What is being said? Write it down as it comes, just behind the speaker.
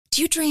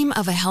Do you dream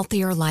of a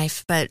healthier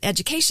life, but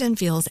education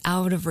feels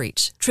out of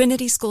reach?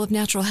 Trinity School of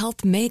Natural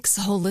Health makes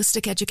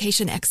holistic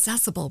education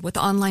accessible with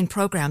online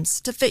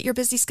programs to fit your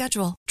busy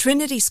schedule.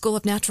 Trinity School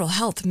of Natural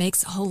Health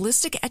makes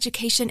holistic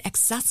education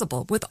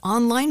accessible with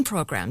online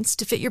programs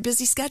to fit your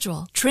busy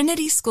schedule.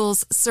 Trinity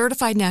School's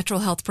Certified Natural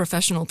Health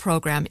Professional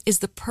Program is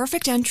the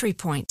perfect entry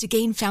point to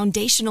gain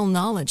foundational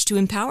knowledge to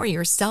empower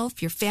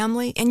yourself, your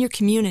family, and your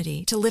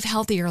community to live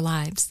healthier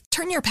lives.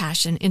 Turn your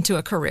passion into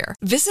a career.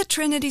 Visit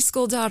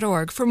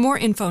trinityschool.org for more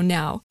info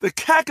now. The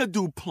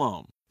Kakadu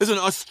plum is an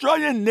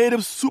Australian native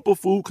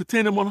superfood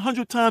containing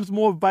 100 times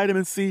more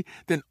vitamin C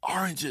than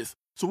oranges.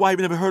 So why have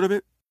you never heard of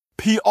it?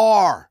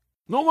 PR.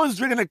 No one's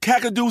drinking a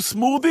Kakadu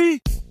smoothie?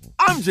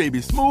 I'm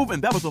JB Smoove,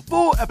 and that was a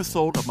full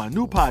episode of my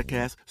new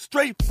podcast,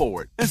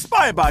 Straightforward,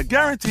 inspired by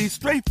guaranteed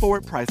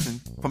straightforward pricing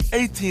from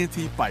AT&T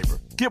Fiber.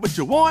 Get what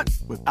you want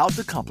without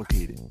the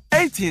complicated.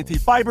 AT&T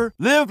Fiber,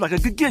 live like a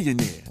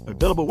gigillionaire.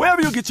 Available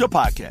wherever you get your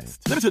podcasts.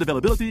 Limited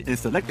availability in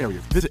select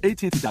areas. Visit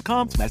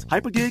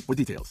AT&T.com/hypergig for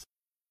details.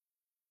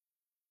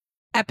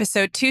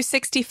 Episode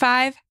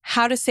 265,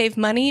 How to Save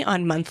Money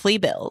on Monthly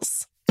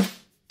Bills.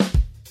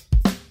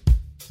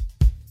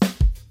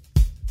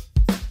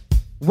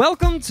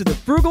 Welcome to the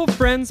Frugal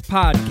Friends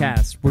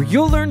Podcast, where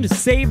you'll learn to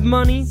save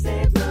money,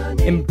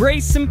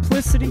 embrace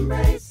simplicity,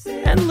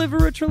 and live a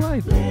richer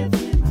life.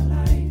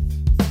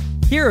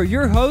 Here are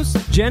your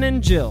hosts, Jen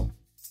and Jill.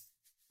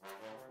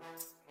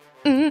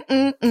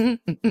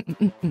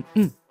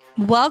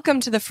 Welcome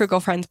to the Frugal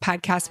Friends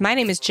Podcast. My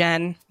name is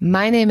Jen.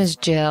 My name is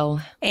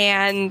Jill.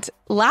 And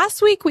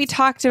last week we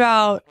talked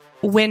about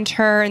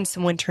winter and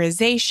some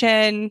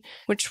winterization,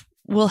 which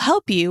will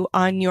help you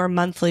on your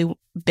monthly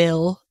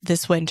bill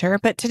this winter.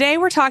 But today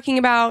we're talking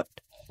about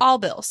all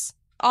bills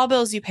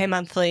you pay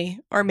monthly,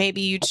 or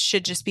maybe you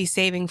should just be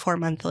saving for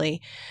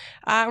monthly.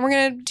 We're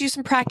going to do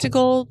some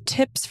practical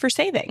tips for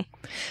saving.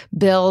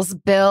 Bills.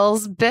 You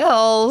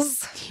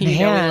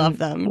know we love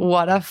them.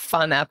 What a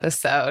fun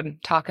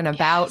episode. Talking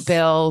about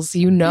bills.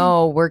 You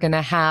know we're going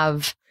to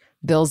have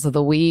bills of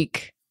the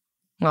week.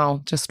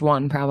 Well, just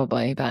one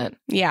probably, but...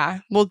 Yeah,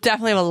 we'll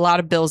definitely have a lot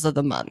of bills of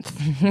the month.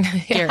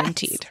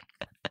 Guaranteed.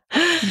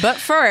 But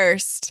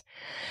first,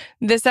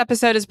 this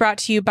episode is brought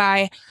to you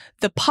by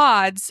the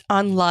Pods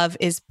on Love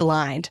is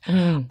Blind.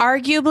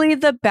 Arguably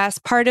the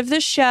best part of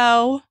the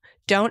show.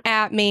 Don't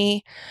at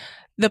me.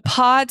 The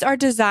pods are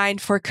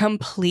designed for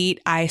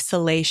complete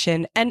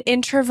isolation, an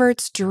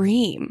introvert's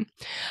dream.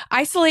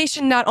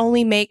 Isolation not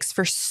only makes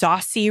for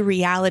saucy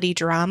reality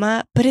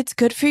drama, but it's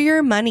good for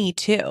your money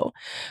too.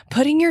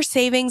 Putting your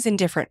savings in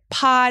different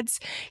pods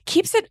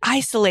keeps it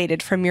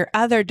isolated from your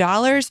other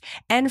dollars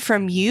and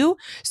from you,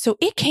 so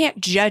it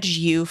can't judge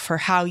you for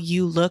how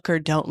you look or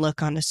don't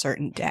look on a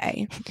certain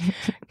day.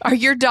 Are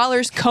your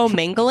dollars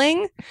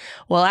commingling?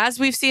 Well, as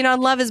we've seen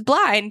on Love is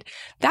Blind,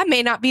 that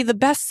may not be the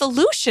best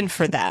solution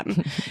for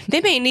them.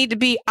 They may need to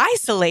be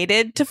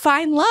isolated to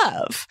find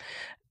love,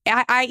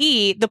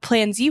 i.e. the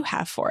plans you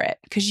have for it,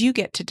 because you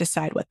get to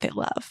decide what they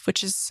love,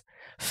 which is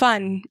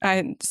fun.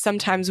 I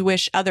sometimes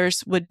wish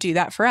others would do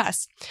that for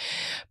us.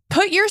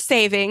 Put your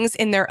savings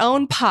in their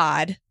own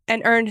pod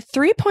and earn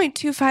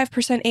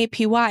 3.25%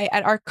 APY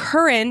at our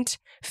current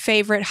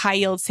favorite high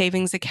yield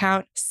savings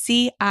account,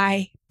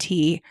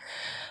 CIT.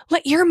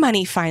 Let your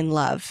money find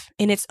love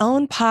in its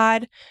own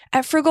pod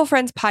at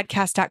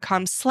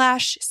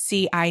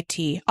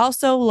frugalfriendspodcast.com/CIT.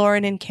 Also,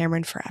 Lauren and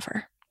Cameron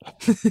forever.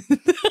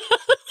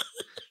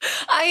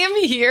 I am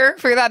here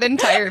for that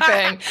entire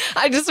thing.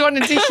 I just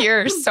wanted to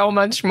hear so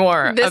much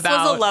more This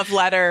about was a love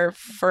letter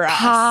for us.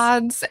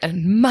 pods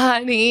and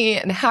money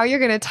and how you're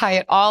going to tie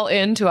it all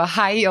into a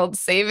high yield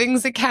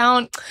savings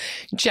account.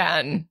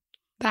 Jen,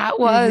 that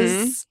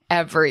was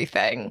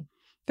everything.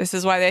 This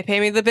is why they pay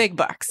me the big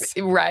bucks.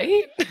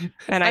 Right?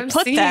 And I I'm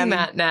put seeing them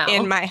that now.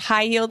 in my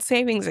high yield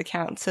savings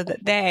account so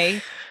that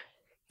they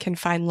can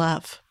find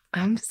love.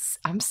 I'm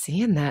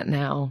seeing that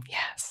now.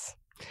 Yes.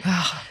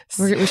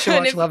 We should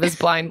And watch Love is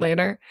Blind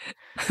later.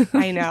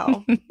 I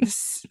know.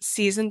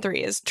 Season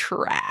 3 is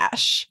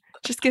trash.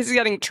 Just keeps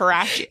getting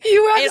trashy.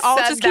 You have It all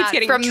said just keeps that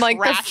getting from like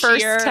the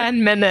first trashier.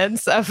 10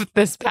 minutes of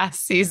this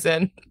past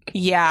season.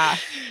 Yeah.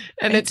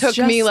 And it took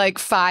me like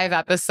 5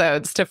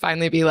 episodes to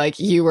finally be like,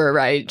 you were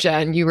right,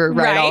 Jen. You were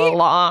right all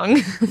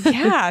along.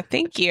 Yeah,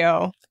 thank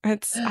you.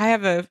 I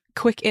have a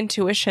quick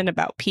intuition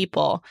about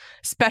people,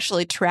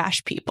 especially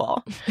trash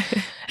people.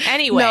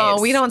 Anyways. No,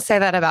 we don't say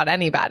that about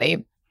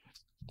anybody.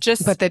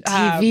 But the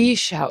TV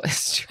show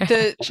is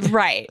trash.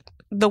 Right.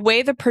 The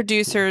way the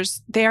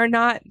producers, they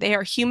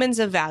are humans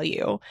of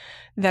value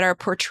that are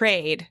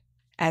portrayed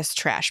as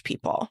trash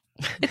people.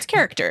 It's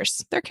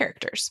characters. They're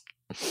characters.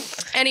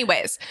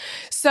 Anyways,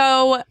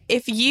 so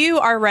if you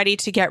are ready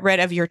to get rid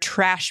of your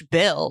trash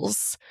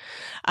bills,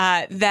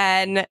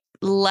 then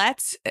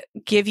let's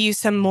give you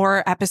some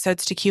more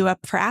episodes to queue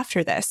up for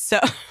after this. So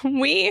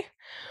we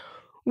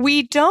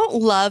don't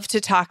love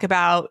to talk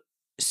about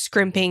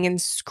scrimping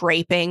and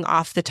scraping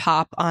off the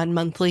top on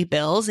monthly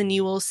bills, and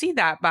you will see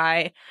that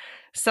by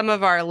some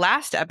of our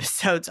last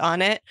episodes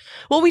on it.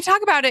 Well, we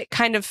talk about it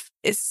kind of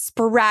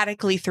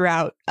sporadically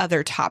throughout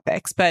other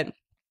topics, but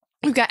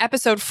we've got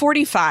episode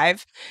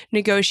 45,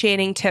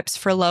 negotiating tips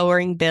for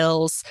lowering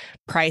bills,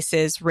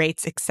 prices,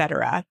 rates,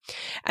 etc.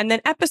 And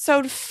then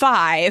episode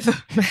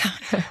 5,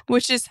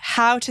 which is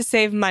how to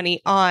save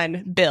money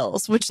on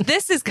bills, which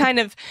this is kind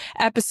of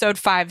episode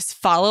 5's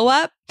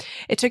follow-up.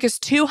 It took us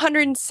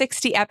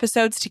 260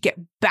 episodes to get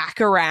back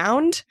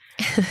around.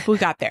 We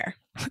got there.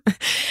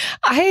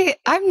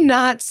 I'm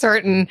not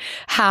certain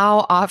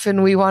how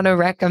often we want to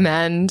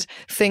recommend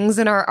things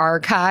in our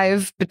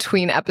archive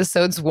between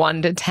episodes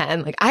 1 to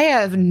 10. Like, I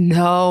have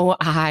no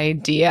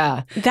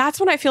idea. That's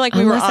when I feel like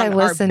we Unless were I on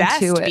our listened best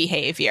to it.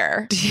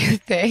 behavior. Do you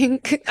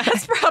think?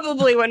 That's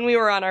probably when we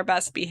were on our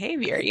best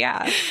behavior.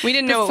 Yeah. We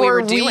didn't know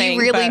Before what we were doing.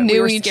 we really but knew we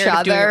were each scared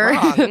of doing it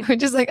other. wrong. We're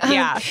just like,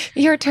 Yeah.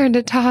 your turn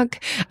to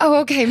talk. Oh,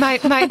 okay. My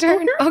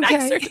turn.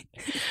 Okay.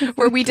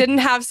 Where we didn't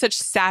have such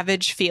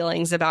savage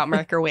feelings about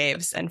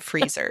microwaves and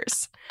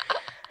freezers.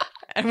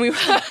 And we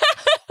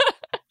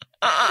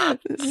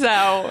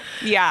so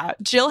yeah,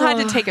 Jill had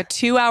to take a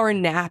 2-hour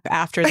nap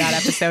after that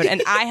episode,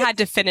 and I had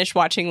to finish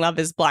watching Love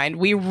is Blind.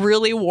 We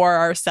really wore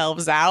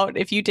ourselves out.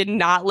 If you did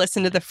not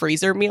listen to the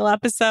freezer meal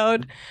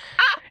episode,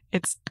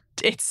 it's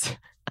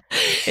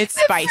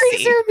spicy.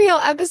 Freezer meal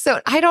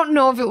episode. I don't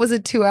know if it was a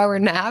 2-hour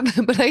nap,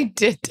 but I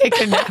did take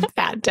a nap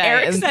that day.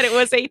 Eric said it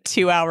was a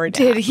 2-hour nap.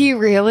 Did he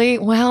really?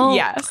 Well,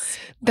 Yes.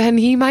 Then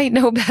he might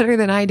know better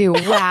than I do.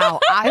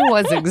 Wow, I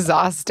was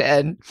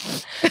exhausted.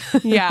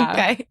 Yeah.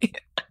 Okay.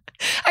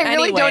 I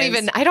really don't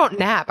Anyways. I don't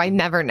nap. I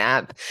never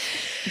nap.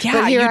 Yeah,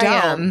 But here you I don't.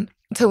 am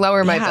to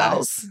lower my Yeah.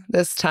 bills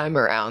this time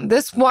around.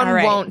 This one All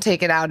right. won't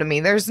take it out of me.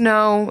 There's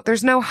no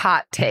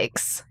hot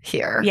takes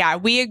here. Yeah,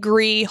 we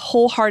agree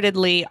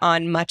wholeheartedly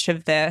on much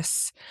of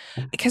this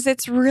because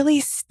it's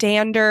really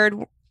standard.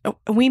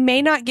 We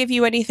may not give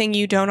you anything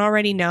you don't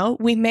already know.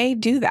 We may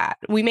do that.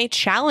 We may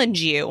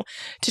challenge you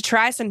to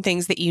try some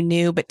things that you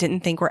knew but didn't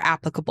think were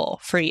applicable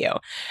for you.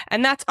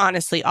 And that's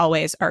honestly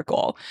always our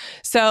goal.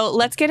 So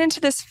let's get into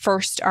this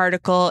first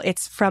article.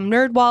 It's from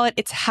NerdWallet.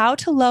 It's how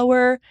to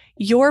lower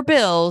your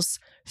bills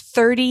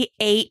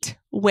 38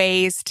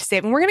 ways to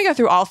save. And we're going to go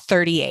through all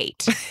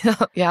 38.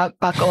 Yeah,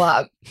 buckle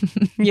up.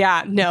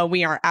 Yeah, no,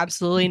 we are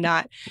absolutely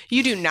not.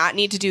 You do not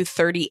need to do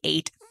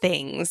 38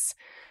 things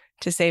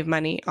to save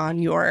money on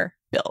your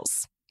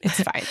bills. It's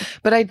fine.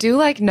 But I do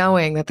like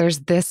knowing that there's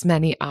this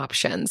many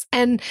options.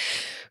 And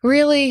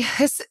really,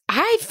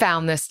 I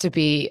found this to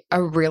be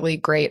a really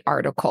great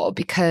article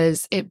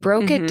because it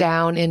broke it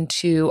down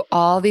into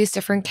all these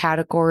different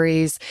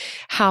categories,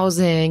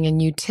 housing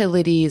and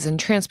utilities and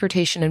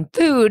transportation and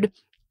food.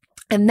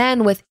 And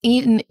then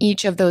within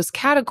each of those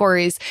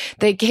categories,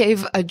 they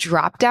gave a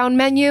drop-down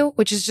menu,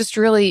 which is just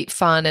really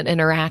fun and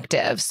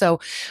interactive. So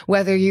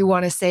whether you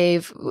want to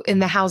save in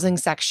the housing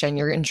section,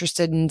 you're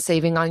interested in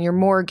saving on your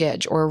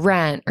mortgage or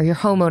rent or your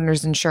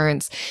homeowner's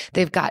insurance,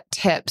 they've got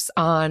tips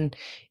on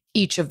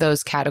each of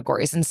those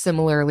categories. And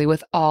similarly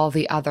with all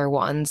the other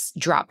ones,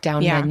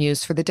 drop-down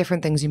menus for the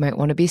different things you might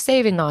want to be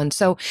saving on.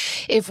 So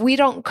if we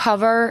don't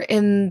cover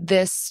in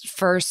this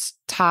first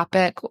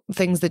topic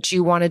things that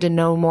you wanted to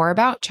know more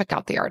about, check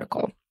out the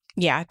article.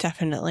 Yeah,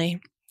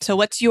 definitely. So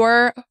what's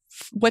your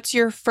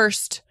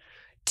first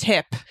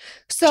tip,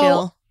 So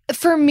Jill?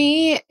 for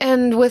me,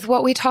 and with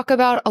what we talk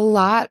about a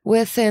lot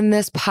within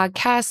this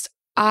podcast,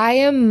 I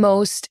am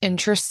most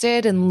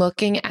interested in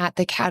looking at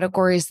the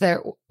categories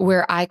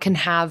where I can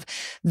have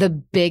the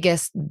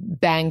biggest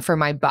bang for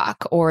my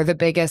buck or the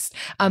biggest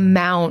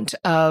amount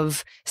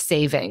of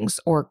savings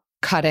or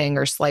cutting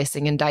or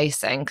slicing and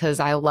dicing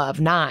because I love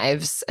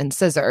knives and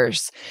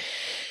scissors.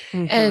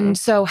 And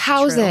so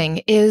housing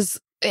is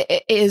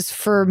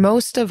for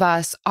most of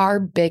us our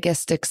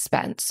biggest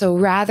expense. So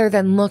rather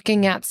than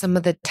looking at some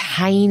of the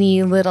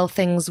tiny little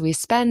things we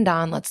spend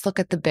on, let's look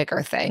at the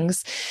bigger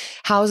things.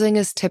 Housing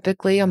is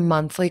typically a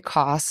monthly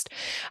cost.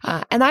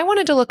 And I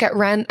wanted to look at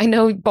rent. I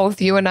know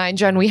both you and I,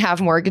 Jen, we have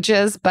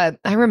mortgages, but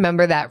I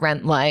remember that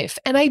rent life.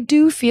 And I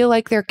do feel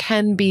like there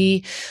can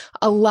be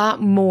a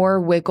lot more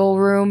wiggle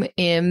room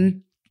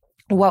in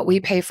what we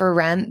pay for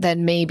rent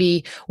than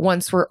maybe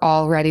once we're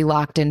already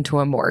locked into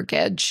a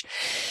mortgage.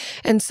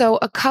 And so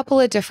a couple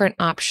of different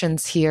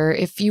options here.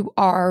 If you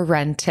are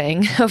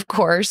renting, of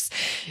course,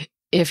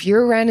 if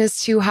your rent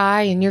is too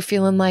high and you're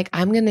feeling like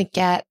I'm going to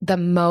get the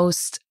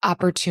most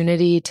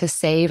opportunity to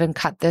save and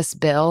cut this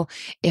bill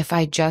if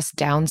I just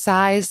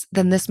downsize,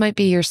 then this might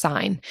be your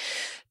sign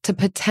to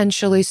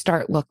potentially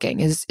start looking.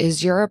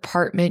 Is your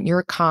apartment,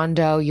 your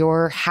condo,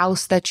 your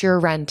house that you're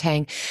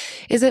renting,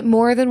 is it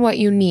more than what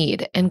you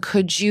need? And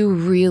could you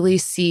really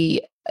see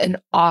an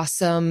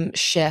awesome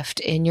shift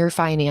in your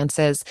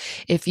finances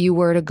if you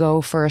were to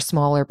go for a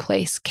smaller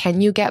place? Can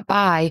you get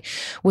by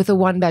with a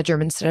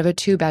 1-bedroom instead of a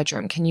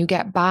 2-bedroom? Can you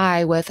get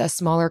by with a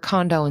smaller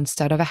condo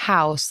instead of a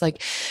house?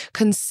 Like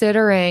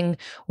considering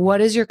what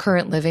is your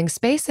current living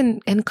space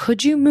and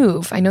could you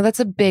move? I know that's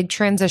a big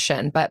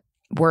transition, but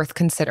worth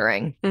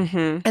considering.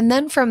 And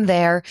then from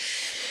there,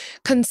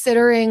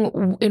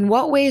 considering in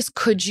what ways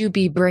could you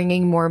be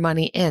bringing more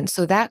money in?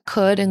 So that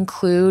could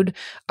include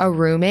a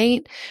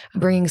roommate,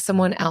 bringing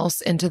someone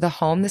else into the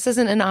home. This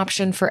isn't an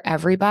option for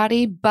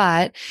everybody,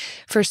 but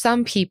for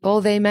some people,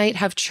 they might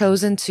have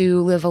chosen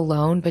to live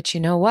alone. But you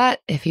know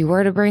what? If you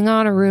were to bring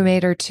on a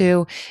roommate or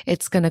two,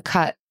 it's going to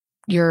cut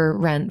your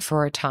rent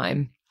for a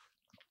time.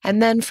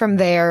 And then from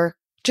there,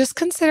 just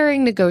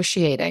considering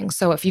negotiating.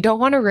 So if you don't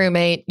want a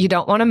roommate, you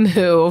don't want to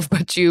move,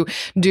 but you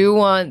do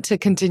want to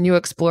continue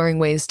exploring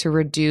ways to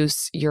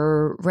reduce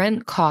your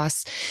rent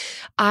costs.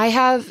 I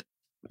have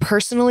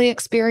personally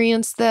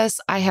experienced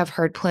this. I have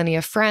heard plenty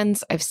of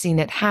friends. I've seen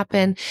it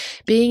happen.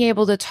 Being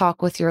able to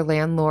talk with your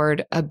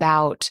landlord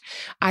about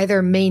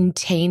either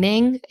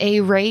maintaining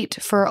a rate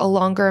for a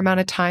longer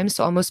amount of time.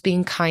 So almost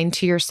being kind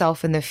to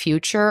yourself in the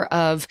future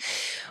of,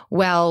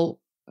 well,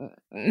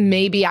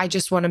 maybe I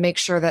just want to make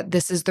sure that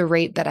this is the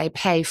rate that I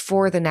pay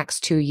for the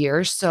next 2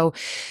 years. So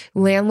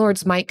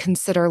landlords might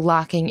consider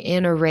locking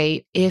in a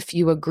rate if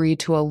you agree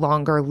to a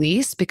longer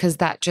lease, because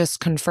that just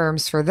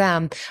confirms for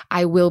them,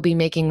 I will be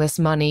making this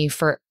money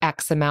for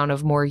X amount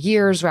of more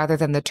years rather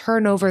than the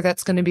turnover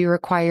that's going to be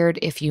required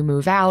if you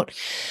move out.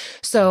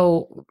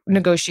 So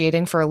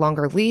negotiating for a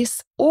longer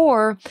lease,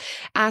 or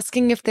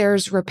asking if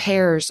there's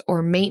repairs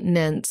or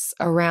maintenance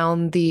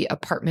around the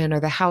apartment or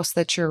the house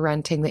that you're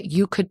renting that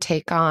you could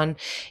take on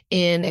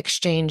in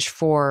exchange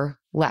for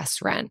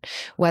less rent,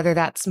 whether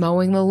that's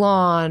mowing the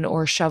lawn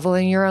or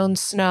shoveling your own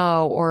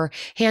snow or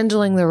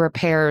handling the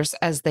repairs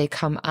as they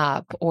come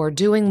up or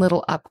doing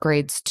little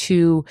upgrades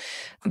to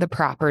the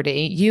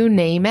property. You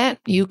name it,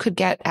 you could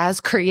get as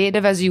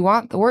creative as you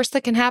want. The worst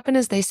that can happen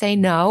is they say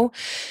no,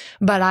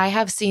 but I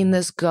have seen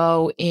this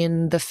go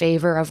in the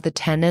favor of the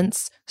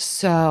tenants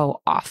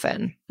so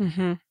often.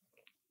 Mm-hmm.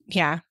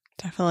 Yeah,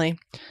 definitely.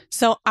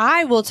 So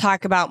I will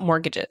talk about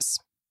mortgages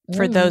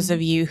for those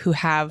of you who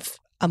have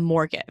a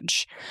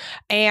mortgage.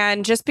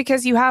 And just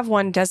because you have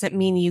one doesn't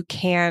mean you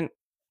can't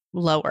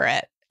lower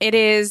it. It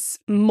is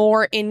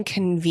more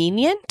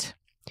inconvenient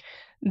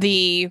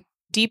the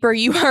deeper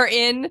you are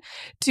in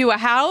to a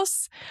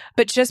house,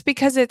 but just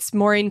because it's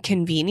more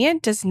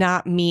inconvenient does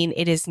not mean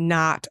it is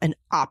not an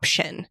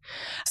option.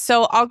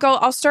 So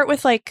I'll start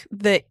with like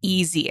the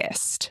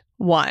easiest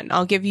one.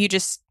 I'll give you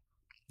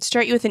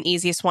start you with an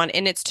easiest one,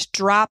 and it's to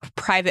drop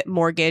private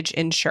mortgage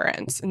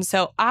insurance. And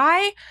so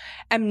I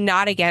am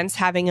not against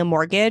having a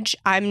mortgage.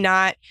 I'm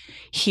not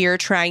here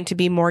trying to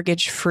be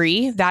mortgage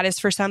free. That is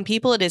for some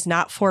people. It is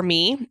not for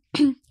me.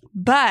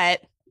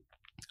 But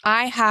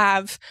I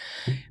have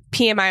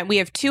PMI. We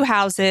have 2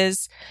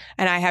 houses,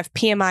 and I have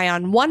PMI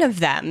on one of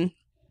them.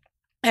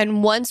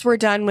 And once we're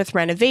done with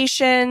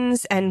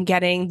renovations and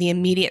getting the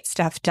immediate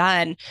stuff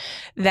done,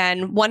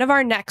 then one of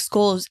our next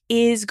goals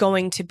is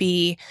going to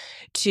be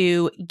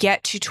to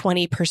get to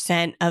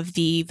 20% of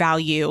the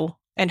value.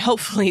 And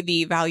hopefully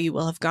the value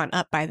will have gone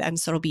up by then,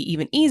 so it'll be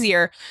even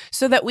easier,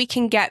 so that we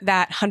can get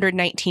that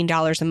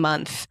 $119 a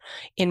month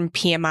in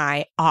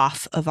PMI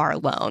off of our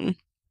loan.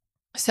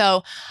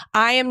 So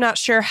I am not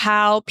sure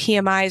how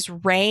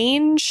PMIs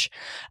range.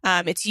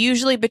 It's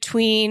usually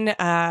between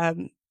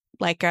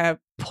like a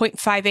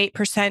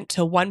 0.58%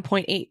 to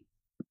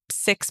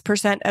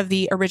 1.86% of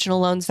the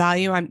original loan's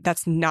value.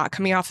 That's not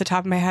coming off the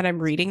top of my head. I'm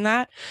reading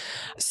that.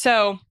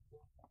 So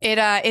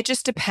it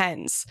just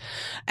depends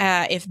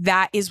if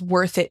that is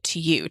worth it to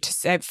you.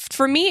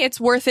 For me,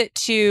 it's worth it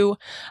to,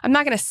 I'm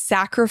not going to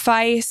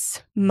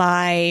sacrifice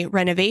my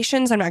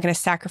renovations. I'm not going to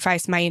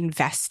sacrifice my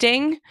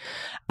investing.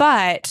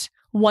 But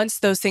once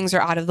those things are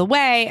out of the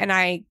way and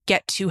I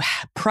get to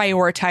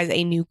prioritize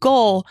a new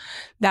goal,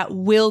 that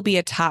will be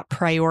a top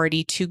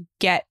priority to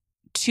get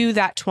to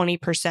that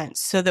 20%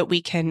 so that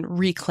we can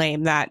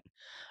reclaim that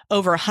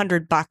over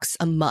 $100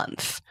 a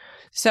month.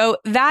 So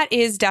that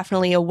is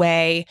definitely a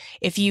way.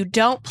 If you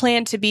don't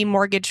plan to be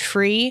mortgage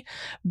free,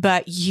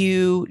 but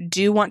you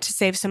do want to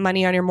save some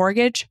money on your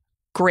mortgage,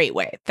 great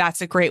way.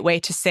 That's a great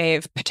way to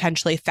save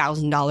potentially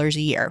 $1,000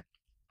 a year.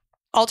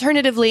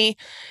 Alternatively,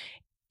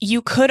 you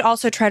could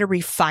also try to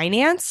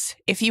refinance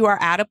if you are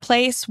at a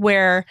place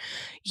where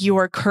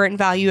your current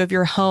value of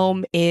your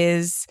home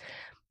is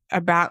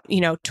about,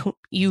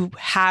 you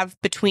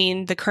have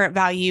between the current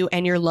value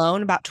and your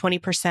loan about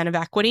 20% of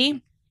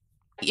equity.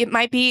 It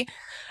might be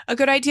a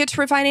good idea to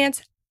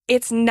refinance.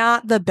 It's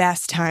not the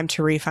best time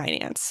to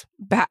refinance.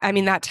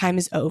 That time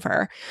is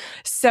over.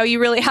 So you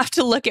really have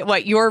to look at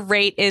what your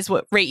rate is,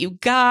 what rate you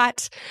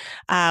got,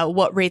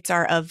 what rates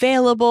are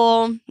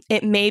available.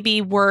 It may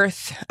be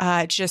worth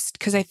just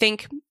because I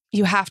think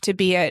you have to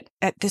be at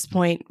this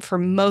point for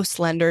most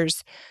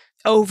lenders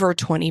over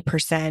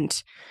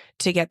 20%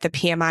 to get the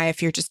PMI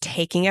if you're just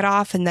taking it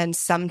off. And then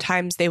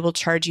sometimes they will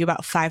charge you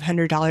about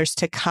 $500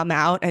 to come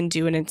out and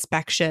do an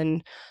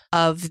inspection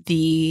of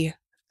the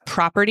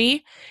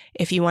property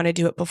if you want to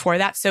do it before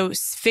that. So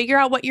figure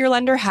out what your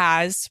lender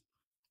has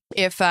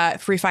if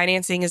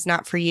refinancing is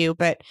not for you,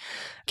 but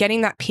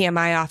getting that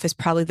PMI off is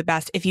probably the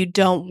best. If you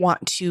don't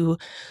want to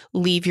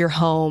leave your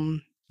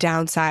home,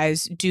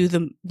 downsize, do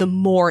the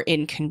more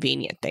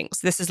inconvenient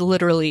things. This is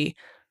literally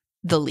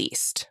the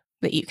least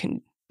that you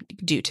can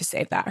do to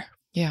save that.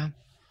 Yeah.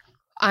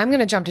 I'm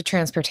going to jump to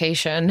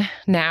transportation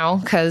now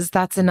because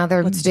that's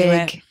another Let's do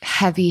it. big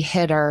heavy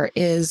hitter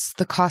is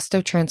the cost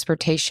of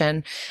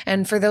transportation.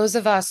 And for those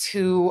of us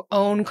who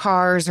own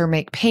cars or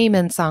make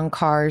payments on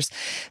cars,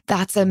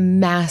 that's a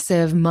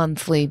massive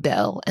monthly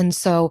bill. And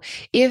so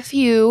if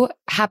you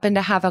happen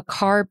to have a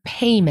car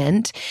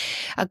payment,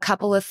 a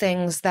couple of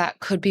things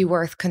that could be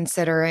worth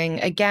considering.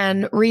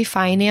 Again,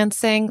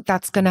 refinancing,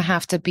 that's going to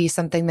have to be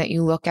something that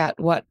you look at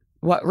what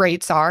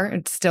rates are.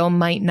 It still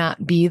might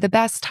not be the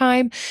best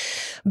time,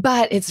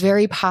 but it's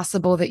very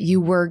possible that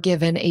you were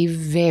given a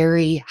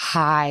very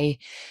high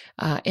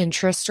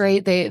interest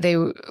rate.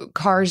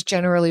 Cars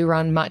generally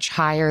run much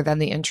higher than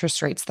the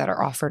interest rates that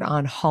are offered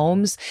on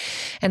homes.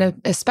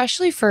 And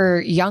especially for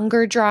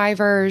younger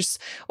drivers,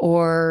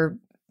 or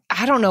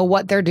I don't know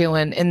what they're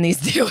doing in these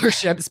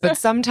dealerships, but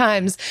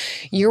sometimes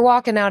you're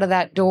walking out of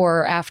that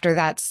door after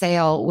that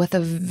sale with a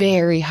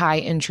very high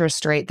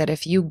interest rate that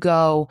if you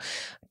go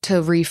to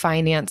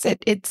refinance,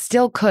 it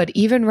still could,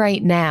 even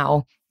right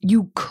now,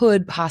 you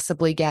could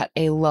possibly get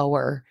a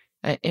lower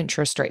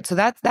interest rate. So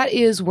that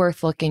is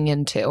worth looking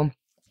into.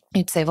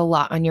 You'd save a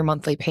lot on your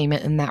monthly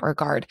payment in that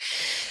regard.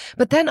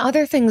 But then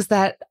other things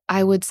that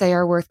I would say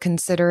are worth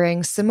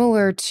considering,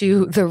 similar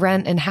to the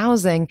rent and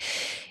housing,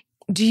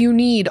 do you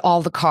need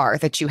all the car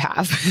that you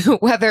have?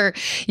 Whether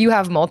you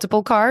have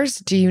multiple cars,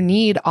 do you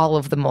need all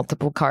of the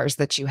multiple cars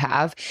that you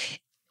have?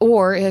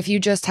 Or if you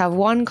just have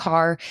one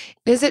car,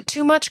 is it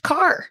too much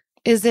car?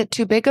 Is it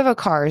too big of a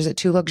car? Is it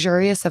too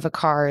luxurious of a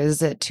car?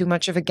 Is it too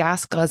much of a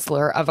gas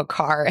guzzler of a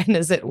car? And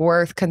is it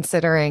worth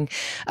considering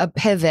a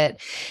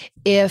pivot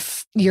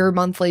if your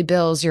monthly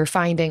bills you're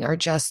finding are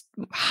just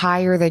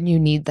higher than you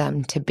need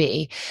them to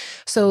be?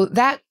 So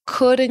that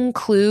could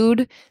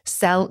include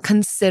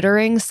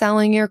considering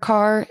selling your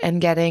car and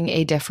getting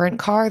a different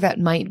car that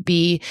might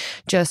be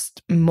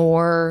just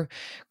more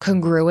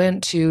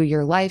congruent to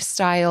your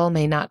lifestyle,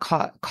 may not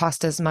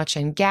cost as much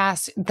in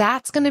gas.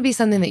 That's going to be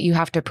something that you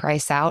have to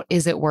price out.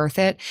 Is it worth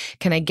it?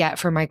 Can I get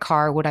for my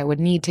car what I would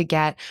need to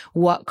get?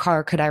 What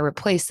car could I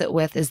replace it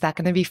with? Is that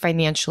going to be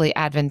financially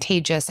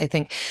advantageous? I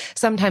think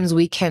sometimes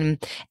we can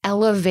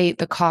elevate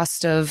the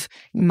cost of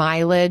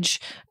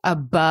mileage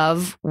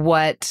above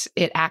what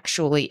it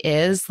actually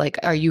is. Like,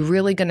 are you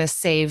really going to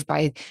save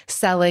by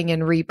selling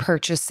and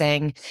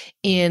repurchasing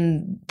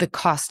in the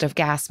cost of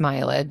gas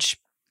mileage?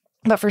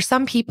 But for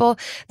some people,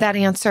 that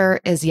answer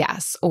is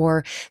yes,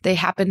 or they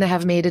happen to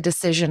have made a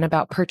decision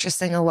about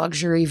purchasing a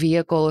luxury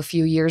vehicle a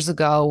few years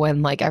ago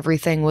when like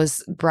everything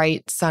was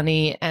bright,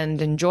 sunny,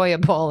 and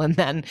enjoyable. And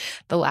then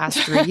the last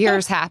 3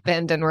 years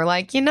happened and we're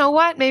like, you know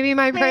what? Maybe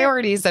my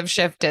priorities have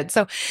shifted.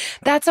 So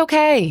that's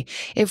okay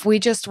if we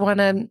just want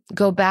to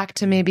go back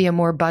to maybe a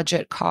more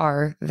budget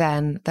car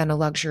than a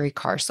luxury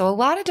car. So a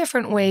lot of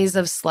different ways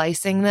of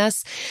slicing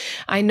this.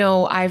 I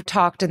know I've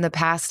talked in the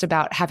past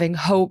about having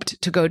hoped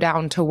to go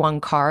down to one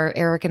car.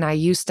 Eric and I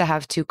used to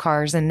have 2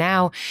 cars, and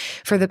now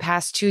for the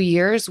past 2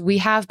 years, we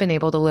have been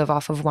able to live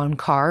off of 1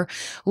 car,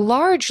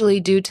 largely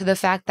due to the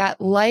fact that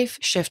life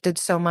shifted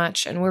so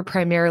much and we're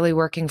primarily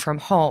working from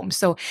home.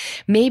 So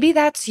maybe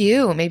that's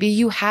you. Maybe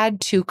you had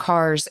 2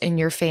 cars in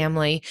your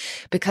family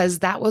because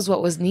that was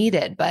what was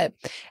needed, but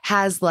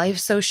has life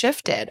so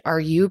shifted? Are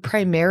you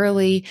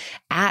primarily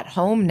at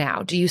home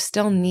now? Do you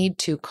still need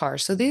 2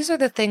 cars? So these are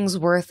the things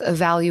worth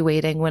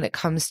evaluating when it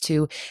comes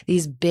to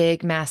these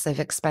big, massive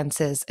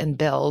expenses and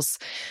bills.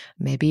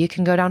 Maybe you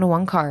can go down to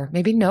 1 car,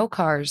 maybe no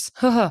cars.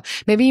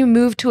 Maybe you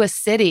move to a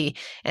city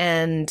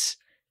and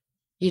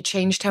you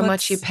changed how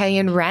much you pay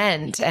in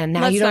rent and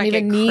now you don't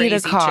even need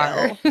a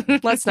car.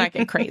 Let's not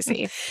get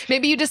crazy.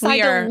 Maybe you decide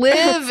to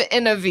live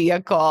in a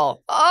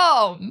vehicle.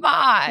 Oh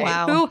my.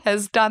 Wow. Who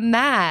has done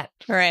that?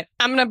 All right.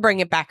 I'm going to bring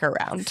it back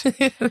around.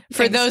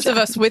 For those of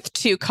us with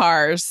 2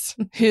 cars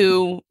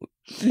who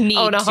need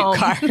own a 2 home.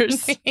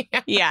 Cars.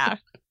 Yeah.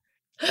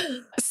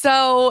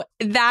 So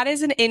that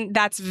is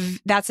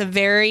that's a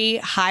very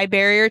high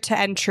barrier to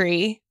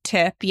entry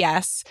tip.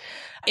 Yes.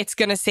 It's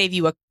going to save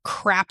you a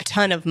crap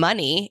ton of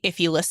money if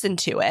you listen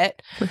to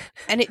it.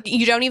 And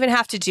you don't even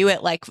have to do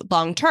it like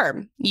long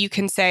term. You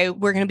can say,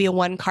 we're going to be a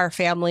 1-car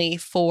family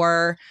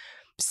for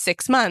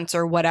 6 months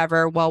or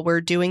whatever while we're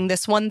doing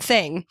this one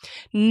thing.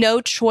 No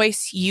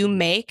choice you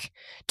make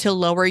to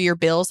lower your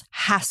bills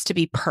has to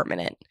be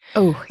permanent.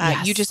 Oh,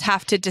 yes. You just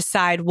have to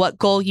decide what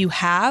goal you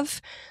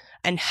have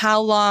and how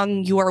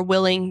long you are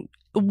willing,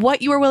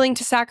 what you are willing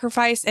to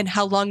sacrifice and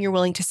how long you're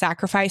willing to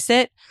sacrifice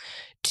it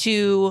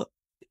to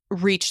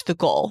reach the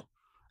goal.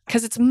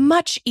 Because it's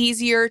much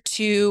easier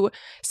to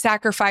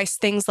sacrifice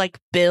things like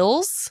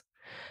bills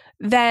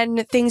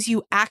than things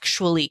you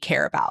actually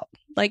care about,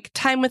 like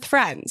time with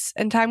friends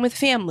and time with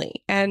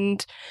family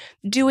and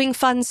doing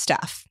fun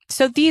stuff.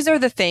 So these are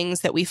the things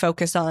that we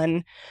focus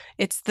on.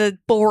 It's the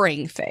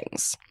boring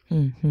things.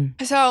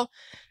 Mm-hmm. So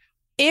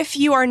if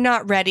you are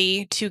not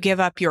ready to give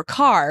up your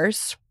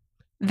cars,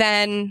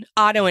 then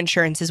auto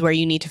insurance is where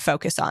you need to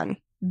focus on.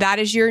 that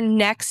is your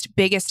next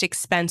biggest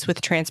expense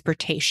with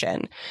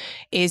transportation,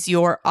 is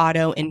your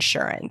auto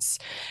insurance.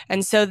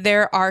 And so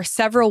there are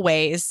several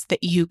ways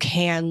that you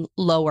can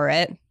lower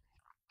it.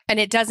 And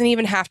it doesn't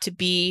even have to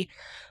be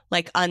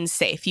like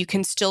unsafe. You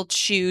can still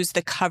choose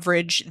the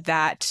coverage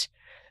that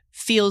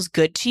feels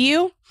good to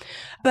you,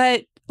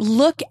 but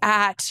look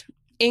at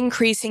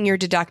increasing your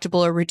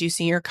deductible or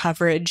reducing your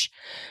coverage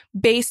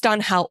based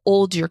on how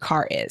old your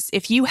car is.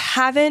 If you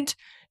haven't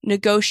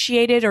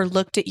negotiated or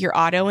looked at your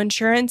auto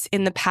insurance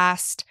in the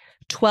past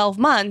 12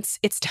 months,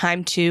 it's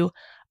time to,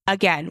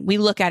 again, we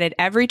look at it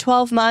every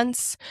 12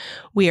 months.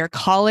 We are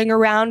calling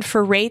around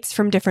for rates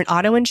from different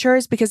auto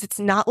insurers because it's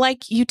not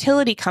like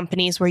utility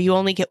companies where you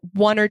only get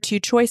one or two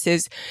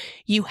choices.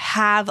 You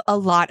have a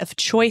lot of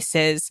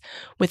choices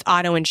with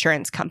auto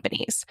insurance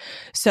companies.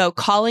 So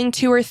calling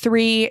 2 or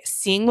 3,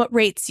 seeing what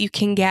rates you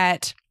can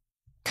get,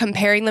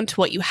 comparing them to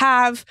what you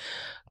have,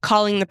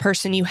 calling the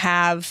person you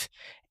have,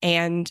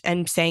 and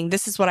saying,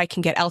 this is what I can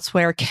get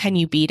elsewhere. Can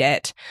you beat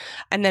it?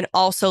 And then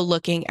also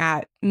looking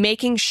at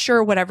making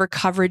sure whatever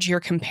coverage you're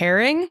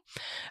comparing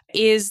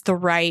is the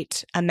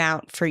right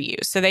amount for you.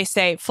 So they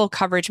say full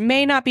coverage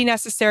may not be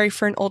necessary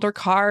for an older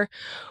car.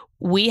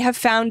 We have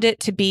found it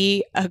to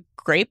be a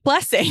great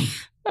blessing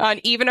on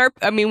even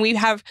we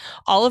have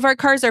all of our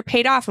cars are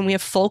paid off and we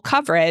have full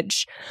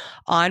coverage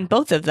on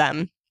both of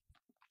them.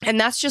 And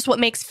that's just what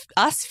makes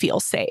us feel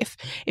safe.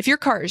 If your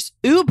car is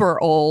uber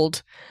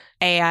old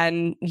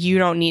and you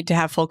don't need to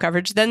have full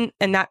coverage, then,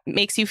 and that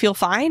makes you feel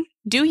fine,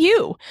 do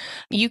you?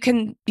 You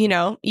can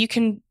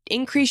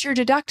increase your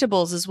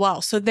deductibles as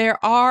well. So there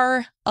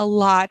are a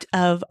lot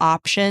of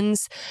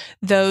options.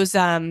 Those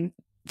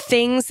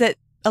things that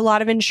a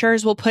lot of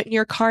insurers will put in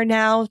your car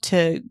now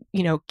to,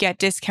 get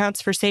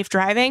discounts for safe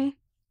driving,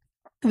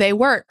 they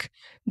work.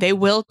 They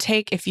will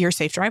take, if you're a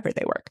safe driver,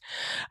 they work.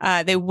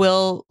 They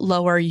will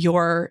lower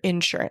your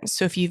insurance.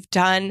 So if you've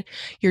done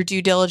your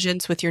due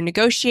diligence with your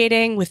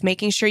negotiating, with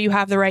making sure you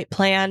have the right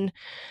plan,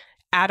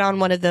 add on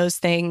one of those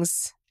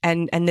things,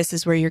 and this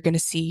is where you're going to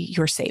see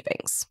your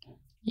savings.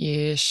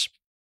 Yeesh.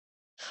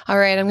 All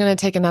right, I'm going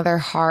to take another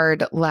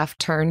hard left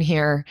turn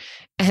here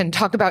and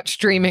talk about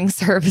streaming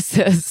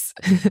services.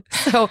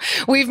 So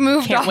we've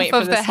moved off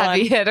of the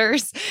heavy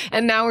hitters,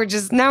 and now we're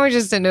just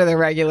into the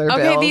regular bills.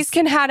 Okay, these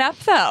can add up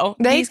though.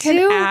 These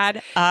can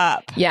add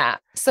up. Yeah.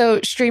 So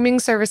streaming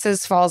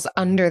services falls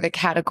under the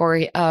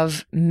category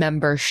of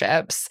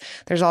memberships.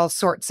 There's all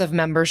sorts of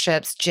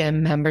memberships,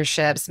 gym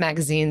memberships,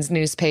 magazines,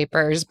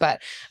 newspapers,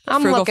 but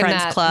I'm Frugal looking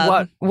Friends at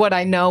Club. what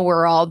I know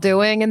we're all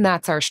doing, and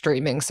that's our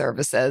streaming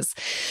services.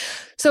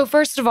 So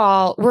first of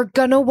all, we're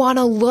going to want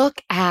to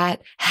look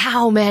at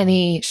how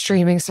many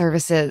streaming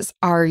services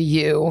are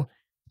you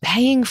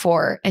paying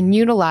for and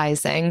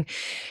utilizing,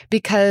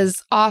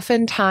 because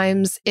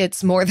oftentimes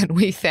it's more than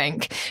we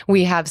think.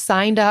 We have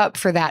signed up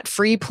for that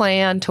free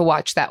plan to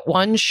watch that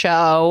one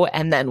show,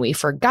 and then we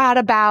forgot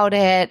about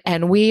it,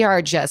 and we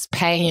are just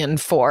paying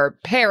for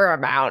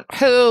Paramount,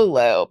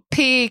 Hulu,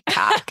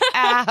 Peacock,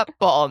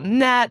 Apple,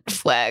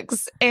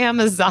 Netflix,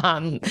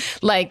 Amazon.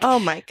 Like, oh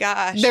my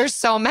gosh, there's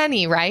so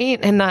many, right?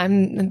 And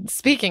I'm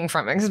speaking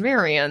from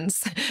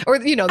experience, or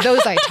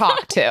those I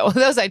talk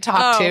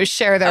to,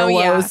 share their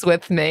woes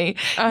with me.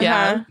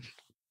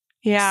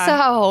 Yeah.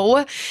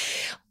 So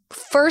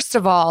first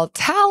of all,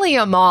 tally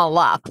them all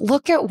up.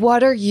 Look at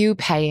what are you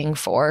paying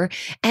for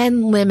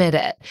and limit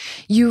it.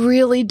 You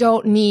really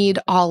don't need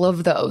all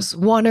of those.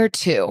 1 or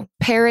 2.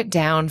 Pare it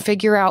down.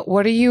 Figure out,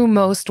 what are you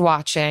most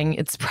watching?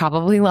 It's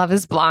probably Love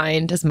is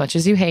Blind, as much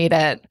as you hate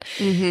it.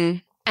 Mm-hmm.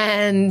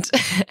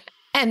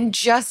 And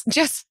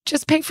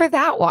just pay for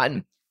that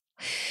one.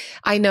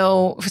 I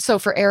know. So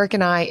for Eric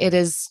and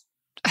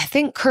I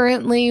think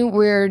currently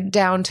we're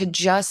down to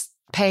just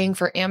paying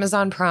for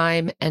Amazon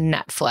Prime and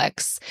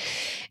Netflix.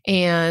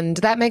 And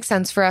that makes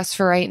sense for us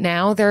for right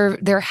now.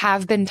 There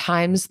have been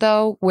times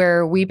though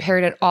where we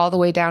pared it all the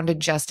way down to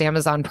just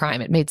Amazon Prime.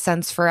 It made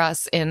sense for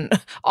us in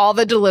all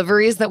the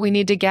deliveries that we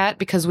need to get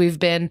because we've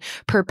been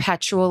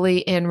perpetually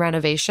in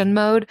renovation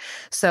mode.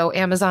 So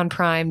Amazon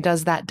Prime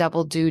does that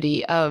double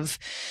duty of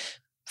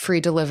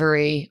free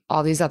delivery,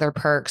 all these other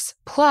perks,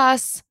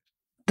 plus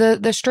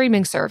the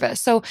streaming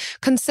service. So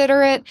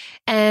consider it,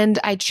 and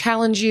I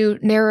challenge you,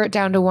 narrow it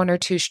down to 1 or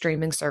 2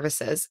 streaming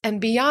services.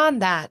 And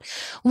beyond that,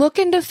 look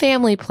into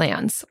family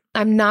plans.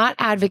 I'm not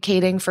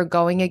advocating for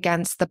going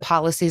against the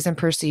policies and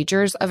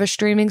procedures of a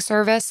streaming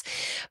service,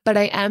 but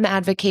I am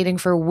advocating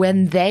for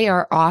when they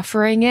are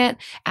offering it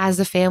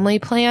as a family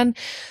plan,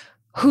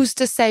 who's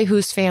to say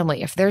who's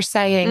family? If they're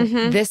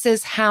saying this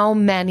is how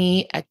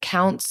many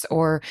accounts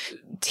or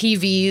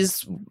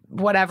TVs,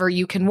 whatever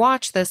you can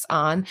watch this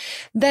on,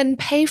 then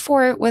pay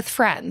for it with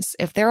friends.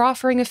 If they're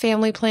offering a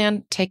family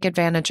plan, take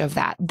advantage of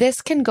that.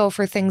 This can go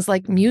for things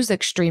like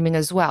music streaming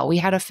as well. We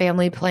had a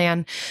family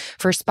plan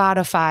for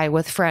Spotify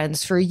with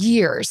friends for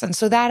years. And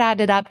so that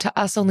added up to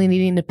us only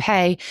needing to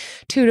pay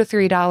 $2 to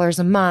 $3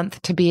 a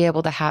month to be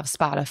able to have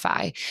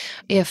Spotify.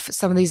 If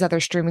some of these other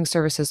streaming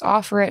services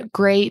offer it,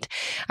 great.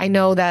 I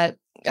know that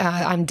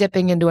I'm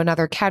dipping into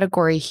another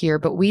category here,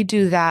 but we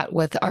do that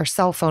with our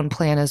cell phone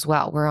plan as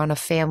well. We're on a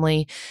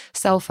family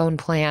cell phone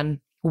plan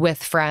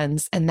with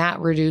friends, and that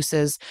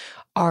reduces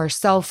our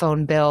cell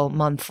phone bill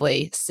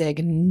monthly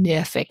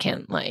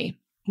significantly.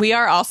 We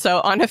are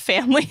also on a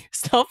family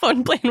cell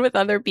phone plan with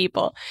other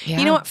people. Yeah.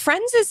 You know what?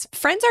 Friends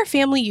are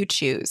family you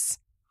choose.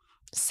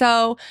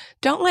 So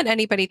don't let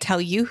anybody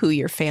tell you who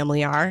your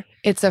family are.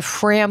 It's a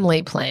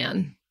family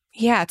plan.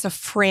 Yeah, it's a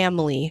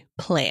family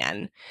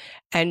plan.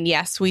 And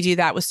yes, we do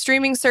that with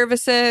streaming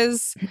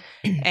services,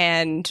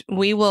 and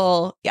we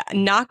will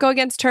not go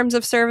against terms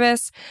of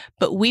service,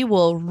 but we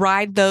will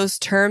ride those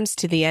terms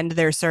to the end of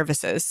their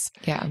services.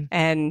 Yeah.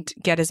 And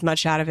get as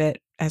much out of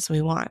it as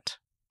we want.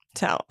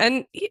 So,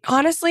 and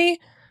honestly,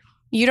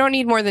 you don't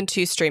need more than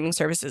 2 streaming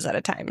services at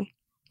a time.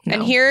 No.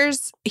 And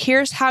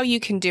here's how you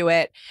can do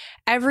it.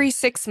 Every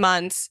 6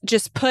 months,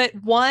 just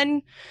put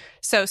one.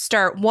 So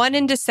start one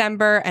in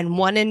December and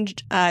one in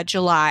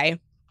July.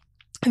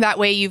 That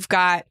way you've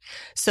got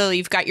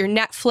your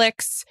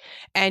Netflix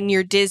and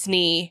your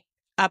Disney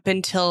up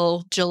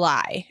until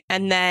July.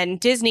 And then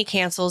Disney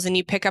cancels and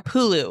you pick up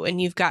Hulu,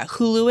 and you've got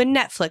Hulu and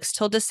Netflix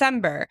till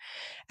December.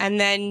 And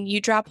then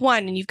you drop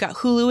one and you've got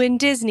Hulu and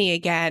Disney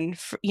again,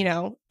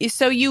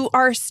 so you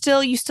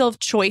still have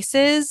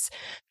choices,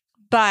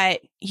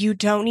 but you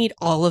don't need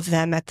all of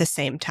them at the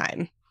same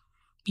time.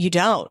 You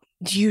don't.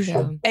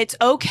 It's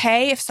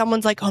okay if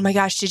someone's like, oh my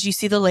gosh, did you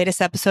see the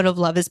latest episode of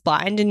Love is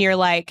Blind? And you're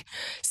like,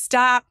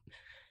 stop.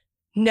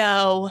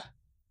 No,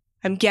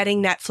 I'm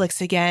getting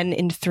Netflix again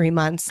in 3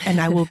 months and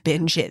I will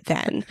binge it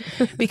then.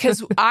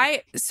 Because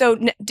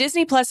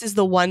Disney Plus is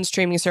the one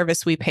streaming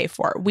service we pay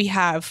for. We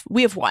have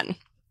one.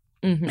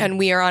 Mm-hmm. And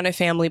we are on a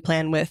family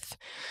plan with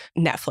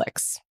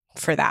Netflix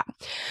for that.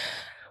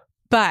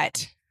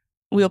 But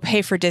we'll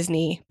pay for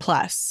Disney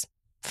Plus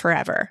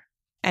forever.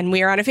 And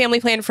we are on a family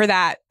plan for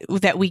that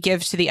we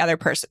give to the other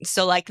person.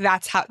 So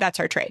that's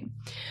our trade.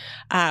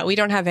 We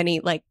don't have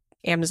any like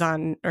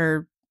Amazon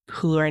or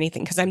Hulu or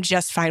anything because I'm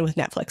just fine with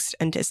Netflix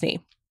and Disney.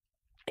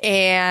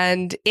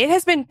 And it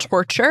has been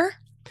torture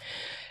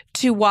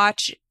to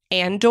watch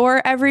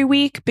Andor every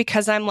week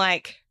because I'm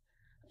like,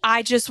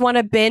 I just want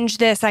to binge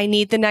this. I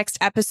need the next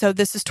episode.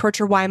 This is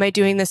torture. Why am I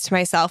doing this to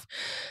myself?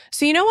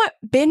 So you know what?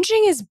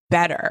 Binging is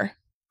better.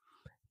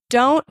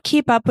 Don't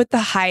keep up with the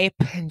hype.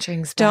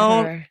 Binging's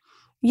better.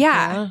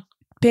 Yeah.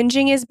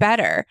 Binging is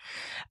better.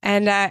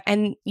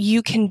 And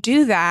you can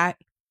do that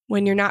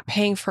when you're not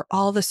paying for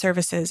all the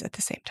services at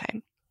the same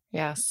time.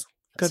 Yes.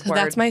 Good so word.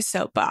 That's my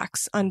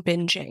soapbox on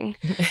binging.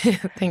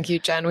 Thank you,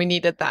 Jen. We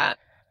needed that.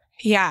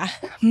 Yeah.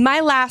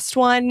 My last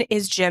one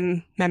is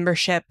gym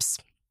memberships.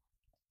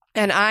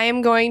 And I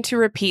am going to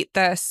repeat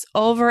this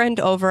over and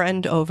over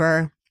and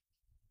over.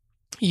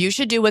 You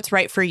should do what's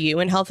right for you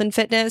in health and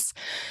fitness,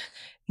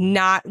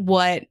 not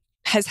what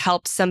has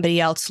helped somebody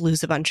else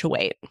lose a bunch of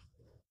weight.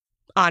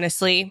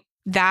 Honestly,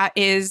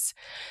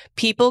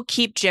 people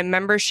keep gym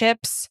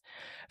memberships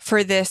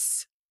for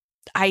this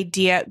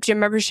idea, gym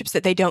memberships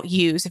that they don't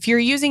use. If you're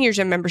using your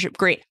gym membership,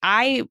 great.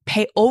 I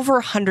pay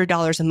over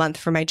 $100 a month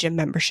for my gym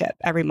membership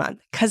every month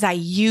because I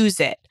use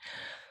it.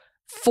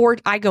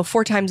 I go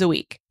 4 times a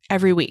week,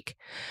 every week.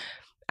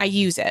 I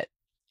use it.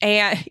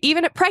 And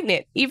even at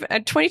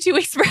 22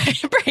 weeks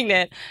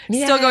pregnant,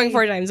 still going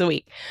 4 times a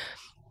week.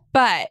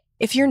 But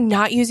if you're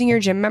not using your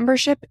gym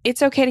membership,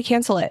 it's okay to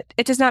cancel it.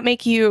 It does not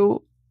make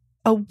you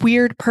a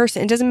weird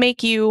person. It doesn't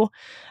make you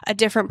a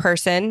different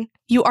person.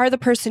 You are the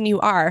person you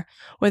are,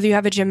 whether you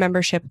have a gym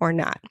membership or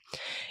not.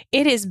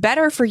 It is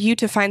better for you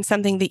to find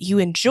something that you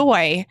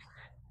enjoy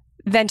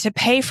than to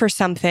pay for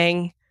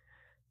something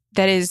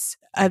that is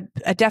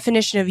a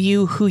definition of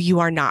you who you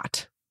are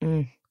not.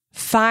 Mm.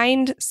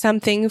 Find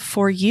something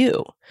for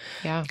you.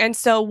 Yeah. And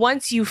so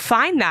once you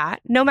find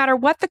that, no matter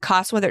what the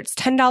cost, whether it's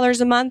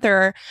 $10 a month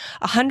or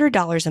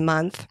 $100 a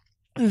month,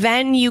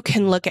 then you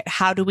can look at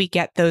how do we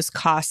get those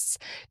costs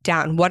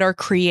down? What are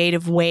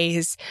creative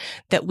ways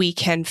that we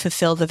can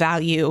fulfill the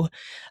value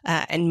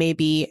and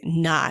maybe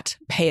not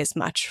pay as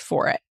much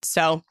for it?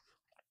 So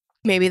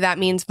maybe that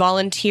means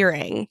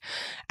volunteering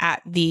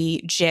at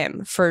the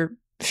gym for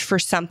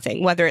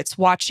something, whether it's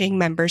watching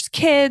members'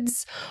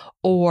 kids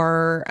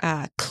or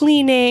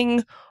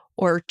cleaning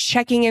or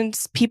checking in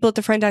people at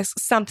the front desk,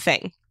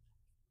 something.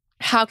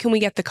 How can we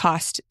get the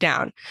cost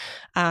down?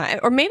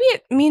 Or maybe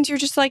it means you're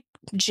just like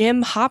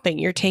gym hopping.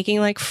 You're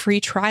taking like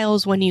free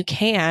trials when you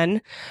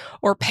can,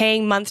 or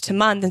paying month to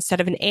month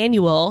instead of an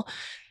annual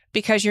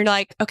because you're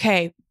like,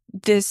 okay,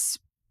 this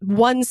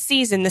one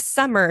season, the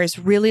summer is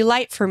really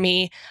light for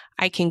me.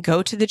 I can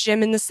go to the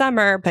gym in the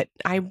summer, but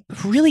I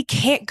really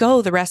can't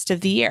go the rest of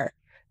the year.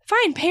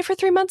 Fine, pay for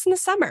 3 months in the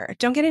summer.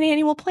 Don't get an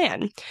annual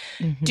plan.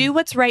 Mm-hmm. Do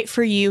what's right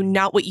for you,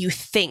 not what you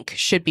think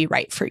should be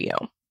right for you.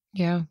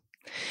 Yeah.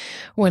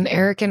 When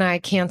Eric and I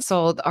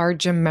canceled our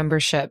gym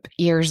membership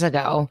years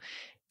ago,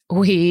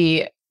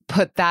 we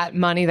put that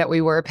money that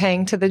we were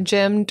paying to the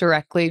gym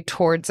directly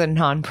towards a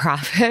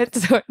nonprofit.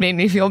 So it made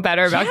me feel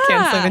better about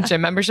canceling the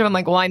gym membership. I'm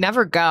like, well, I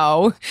never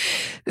go.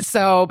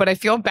 But I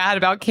feel bad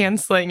about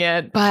canceling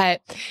it.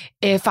 But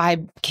if I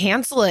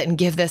cancel it and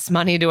give this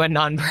money to a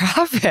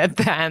nonprofit,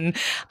 then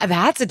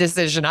that's a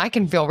decision I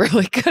can feel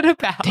really good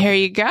about. There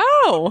you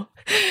go.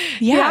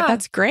 Yeah,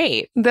 that's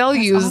great. They'll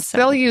use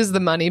the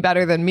money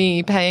better than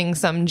me paying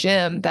some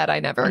gym that I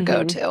never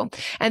go to.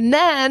 And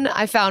then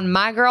I found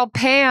My Girl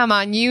Pam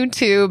on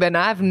YouTube and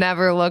I've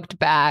never looked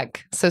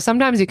back. So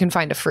sometimes you can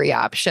find a free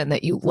option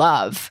that you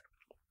love.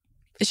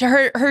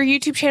 Her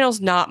YouTube channel's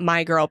not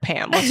My Girl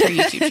Pam. What's her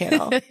YouTube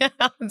channel?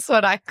 That's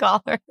what I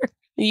call her.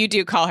 You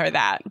do call her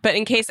that. But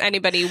in case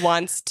anybody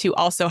wants to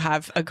also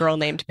have a girl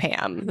named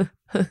Pam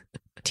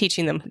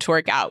teaching them to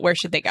work out, where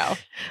should they go?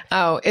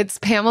 Oh, it's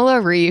Pamela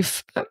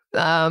Reif.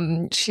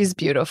 She's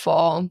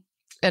beautiful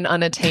and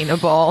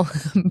unattainable,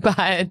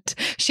 but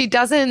she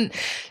doesn't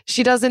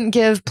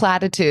give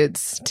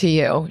platitudes to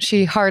you.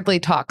 She hardly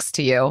talks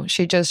to you.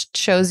 She just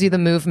shows you the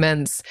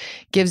movements,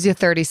 gives you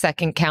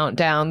 30-second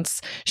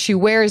countdowns. She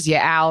wears you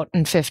out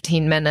in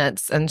 15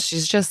 minutes, and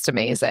she's just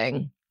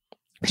amazing.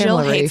 Jill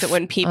Pamela hates Reif it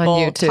when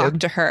people talk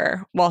to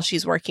her while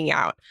she's working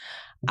out.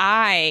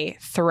 I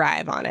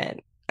thrive on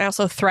it. I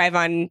also thrive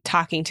on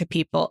talking to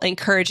people,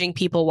 encouraging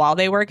people while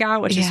they work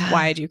out, which is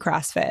why I do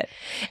CrossFit.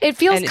 It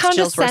feels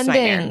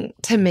condescending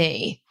to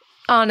me.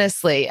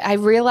 Honestly, I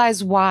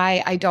realize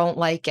why I don't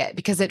like it,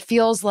 because it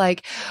feels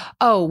like,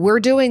 oh, we're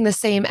doing the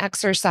same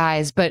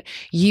exercise, but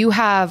you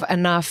have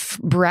enough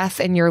breath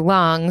in your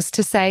lungs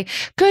to say,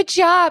 good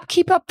job,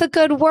 keep up the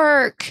good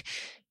work.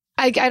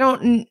 I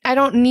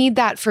don't need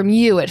that from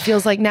you. It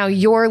feels like now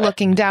you're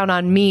looking down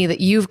on me, that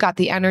you've got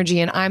the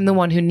energy and I'm the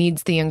one who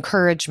needs the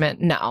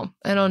encouragement. No,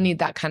 I don't need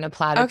that kind of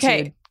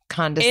platitude,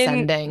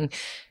 condescending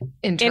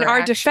interaction. In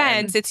our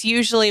defense, it's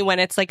usually when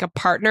it's like a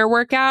partner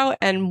workout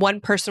and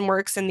one person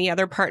works and the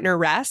other partner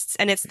rests,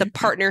 and it's the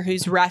partner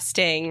who's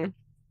resting,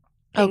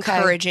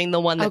 encouraging the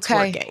one that's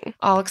working.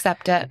 I'll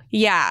accept it.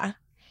 Yeah.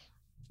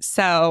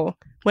 So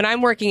when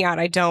I'm working out,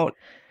 I don't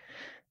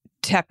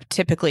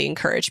typically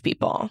encourage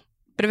people.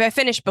 But if I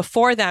finish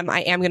before them,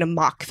 I am going to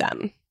mock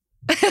them.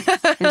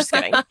 I'm just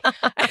kidding. I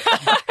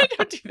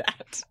don't do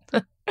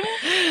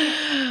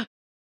that.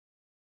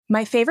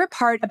 My favorite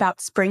part about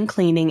spring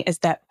cleaning is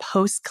that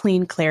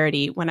post-clean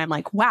clarity when I'm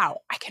like, wow,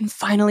 I can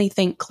finally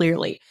think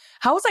clearly.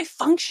 How was I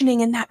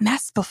functioning in that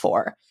mess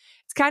before?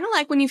 It's kind of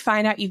like when you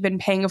find out you've been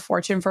paying a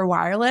fortune for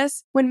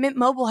wireless when Mint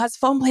Mobile has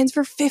phone plans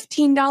for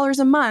 $15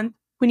 a month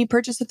when you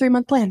purchase a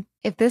 3-month plan.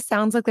 If this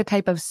sounds like the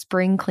type of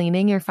spring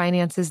cleaning your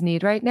finances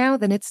need right now,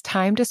 then it's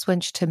time to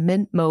switch to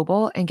Mint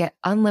Mobile and get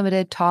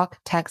unlimited talk,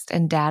 text,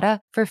 and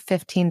data for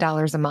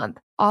 $15 a month.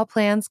 All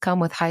plans come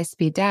with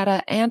high-speed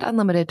data and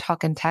unlimited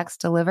talk and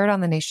text delivered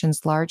on the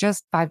nation's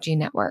largest 5G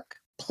network.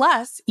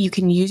 Plus, you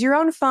can use your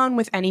own phone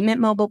with any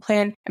Mint Mobile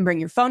plan and bring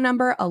your phone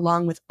number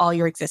along with all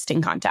your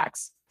existing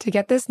contacts. To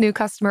get this new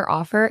customer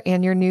offer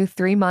and your new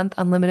 3-month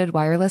unlimited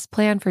wireless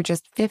plan for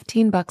just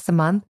 $15 a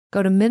month,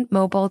 go to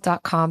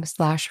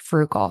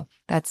mintmobile.com/frugal.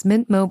 That's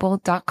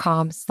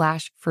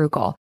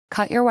mintmobile.com/frugal.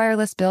 Cut your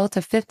wireless bill to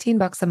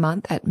 $15 a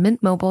month at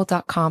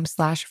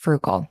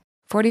mintmobile.com/frugal.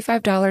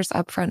 $45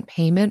 upfront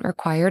payment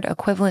required,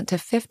 equivalent to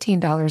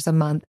 $15 a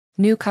month.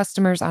 New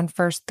customers on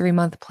first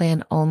 3-month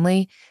plan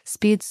only.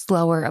 Speed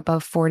slower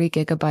above 40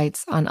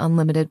 gigabytes on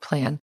unlimited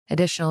plan.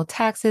 Additional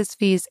taxes,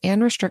 fees,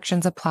 and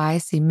restrictions apply.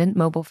 See Mint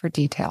Mobile for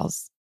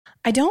details.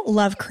 I don't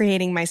love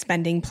creating my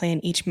spending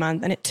plan each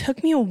month, and it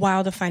took me a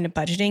while to find a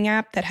budgeting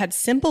app that had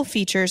simple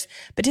features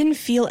but didn't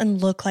feel and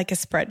look like a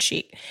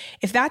spreadsheet.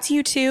 If that's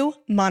you too,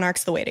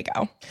 Monarch's the way to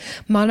go.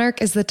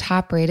 Monarch is the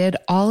top-rated,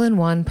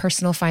 all-in-one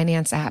personal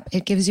finance app.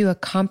 It gives you a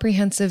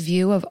comprehensive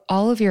view of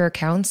all of your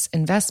accounts,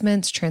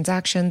 investments,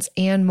 transactions,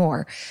 and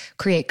more.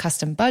 Create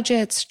custom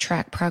budgets,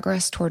 track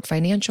progress toward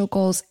financial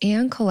goals,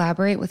 and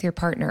collaborate with your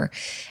partner.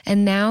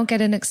 And now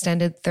get an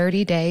extended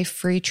 30-day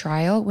free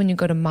trial when you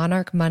go to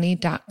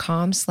monarchmoney.com/frugal.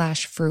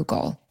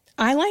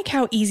 I like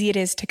how easy it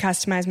is to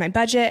customize my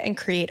budget and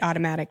create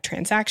automatic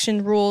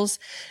transaction rules.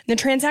 The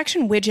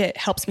transaction widget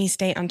helps me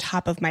stay on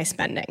top of my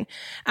spending.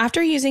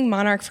 After using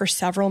Monarch for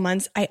several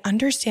months, I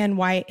understand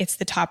why it's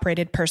the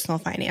top-rated personal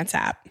finance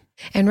app.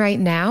 And right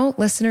now,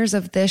 listeners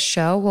of this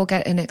show will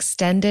get an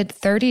extended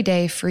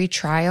 30-day free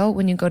trial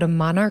when you go to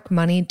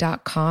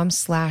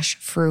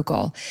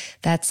monarchmoney.com/frugal.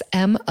 That's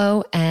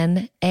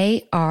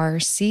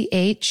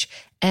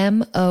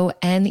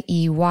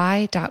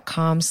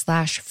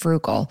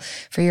monarchmoney.com/frugal.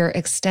 For your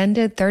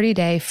extended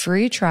 30-day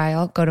free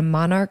trial, go to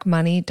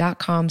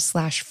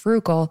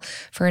monarchmoney.com/frugal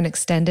for an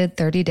extended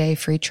 30-day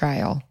free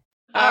trial.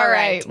 All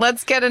right,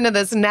 let's get into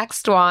this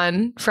next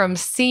one from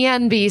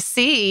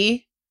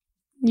CNBC.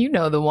 You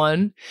know the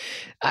one.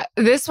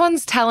 This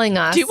one's telling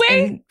us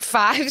in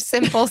 5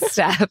 simple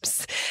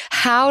steps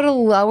how to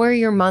lower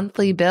your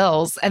monthly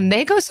bills. And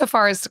they go so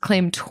far as to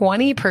claim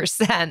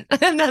 20%.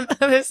 And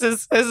this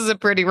is a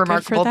pretty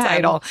remarkable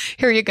title.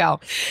 Here you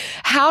go.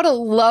 How to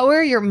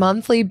lower your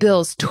monthly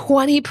bills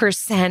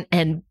 20%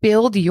 and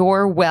build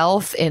your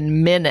wealth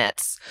in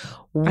minutes.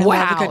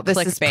 Wow, this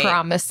is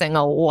promising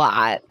a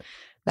lot.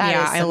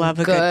 I love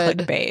a good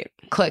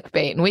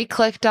clickbait. And we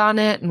clicked on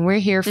it and we're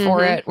here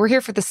for it. We're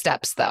here for the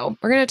steps, though.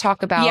 We're going to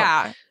talk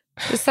about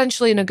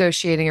essentially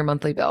negotiating your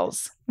monthly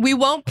bills. We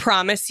won't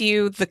promise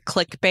you the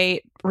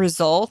clickbait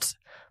result,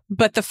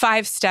 but the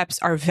 5 steps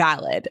are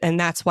valid. And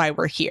that's why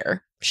we're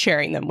here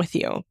sharing them with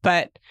you.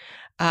 But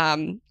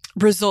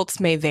results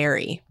may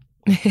vary.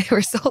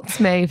 Results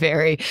may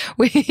vary.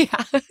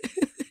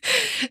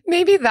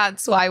 Maybe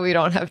that's why we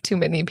don't have too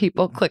many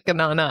people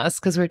clicking on us,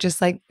 because we're just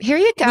like, here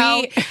you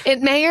go.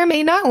 It may or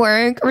may not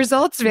work.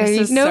 Results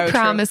vary. No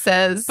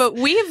promises. True.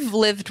 But we've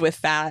lived with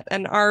that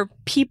and our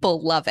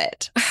people love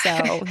it.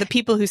 So the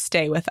people who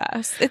stay with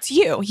us, it's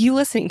you. You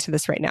listening to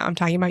this right now. I'm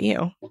talking about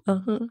you.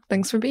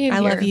 Thanks for being here. I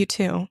love you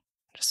too.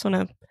 Just want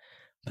to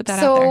put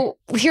that out there. So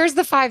here's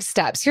the 5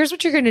 steps. Here's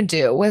what you're going to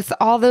do with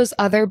all those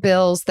other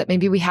bills that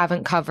maybe we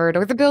haven't covered,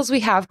 or the bills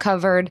we have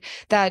covered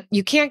that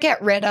you can't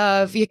get rid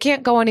of. You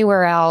can't go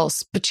anywhere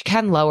else, but you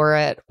can lower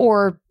it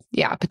or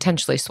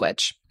potentially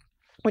switch.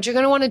 What you're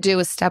going to want to do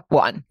is step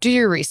 1, do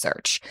your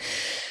research.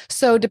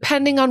 So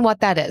depending on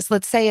what that is,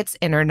 let's say it's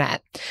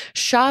internet,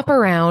 shop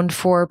around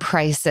for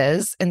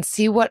prices and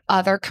see what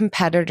other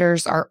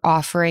competitors are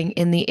offering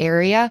in the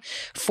area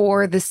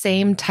for the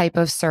same type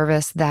of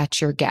service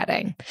that you're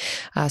getting.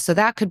 So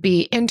that could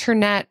be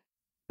internet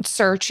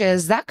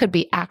searches, that could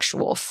be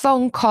actual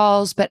phone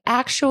calls, but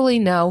actually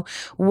know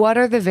what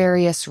are the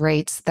various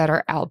rates that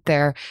are out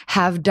there,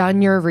 have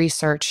done your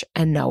research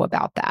and know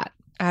about that.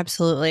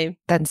 Absolutely.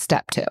 Then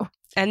step 2.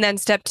 And then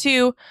step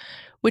 2,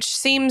 which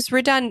seems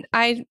redundant.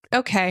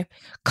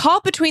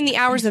 Call between the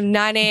hours of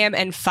 9 a.m.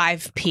 and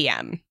 5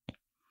 p.m.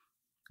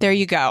 There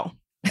you go.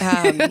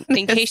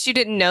 In case you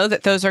didn't know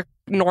that those are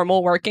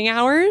normal working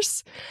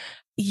hours.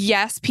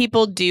 Yes,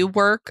 people do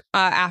work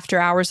after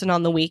hours and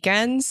on the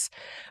weekends.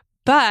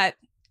 But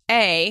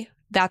A,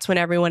 that's when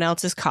everyone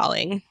else is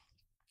calling.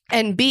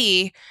 And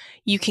B,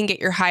 you can get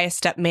your highest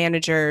step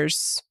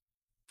managers,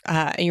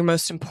 your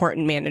most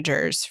important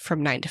managers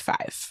from 9 to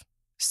 5.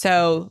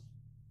 So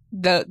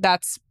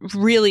that's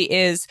really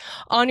is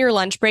on your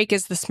lunch break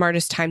is the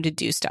smartest time to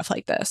do stuff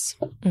like this.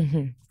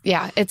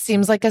 Yeah, it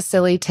seems like a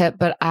silly tip,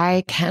 but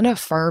I can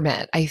affirm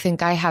it. I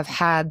think I have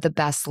had the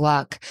best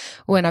luck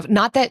when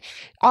not that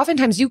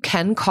oftentimes you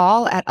can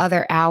call at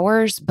other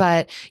hours,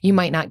 but you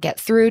might not get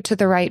through to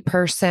the right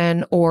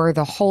person, or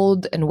the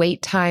hold and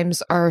wait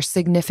times are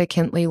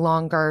significantly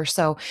longer.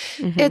 So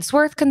it's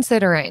worth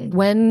considering.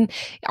 When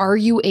are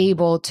you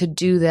able to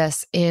do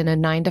this in a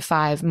 9 to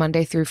 5,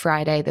 Monday through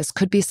Friday? This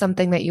could be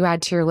something that you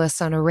add to your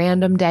list on a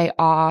random day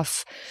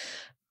off.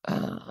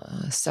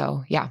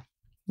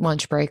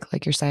 Lunch break,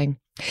 like you're saying.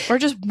 Or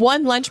just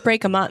one lunch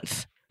break a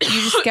month. You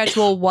just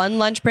schedule one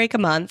lunch break a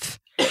month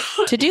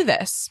to do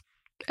this.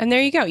 And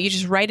there you go. You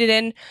just write it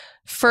in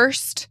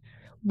first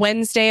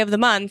Wednesday of the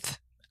month.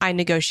 I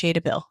negotiate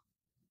a bill.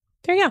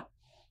 There you go.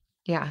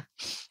 Yeah.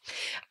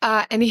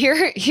 And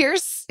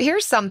here's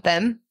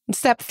something.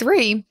 Step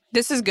 3.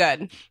 This is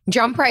good.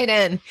 Jump right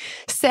in.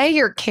 Say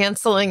you're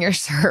canceling your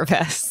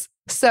service.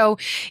 So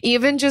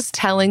even just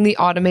telling the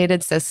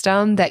automated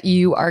system that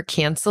you are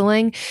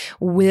canceling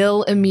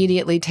will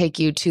immediately take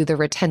you to the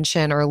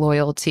retention or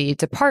loyalty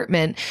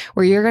department,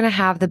 where you're going to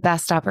have the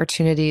best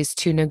opportunities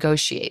to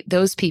negotiate.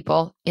 Those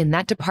people in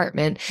that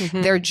department,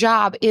 their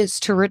job is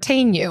to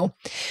retain you.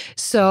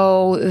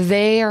 So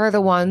they are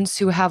the ones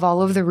who have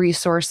all of the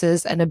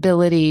resources and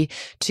ability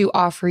to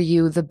offer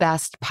you the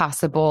best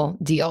possible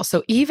deal.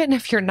 So even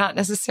if you're not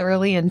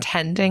necessarily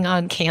intending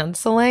on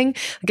canceling,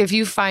 like if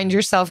you find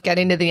yourself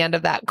getting to the end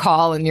of that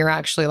call and you're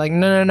actually like,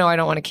 no, I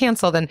don't want to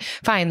cancel, then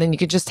fine, then you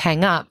could just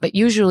hang up. But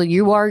usually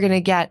you are going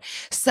to get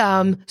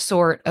some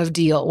sort of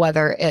deal,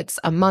 whether it's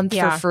a month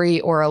for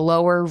free or a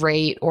lower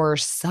rate or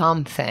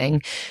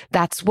something.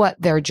 That's what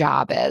their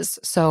job is.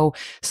 So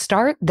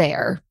start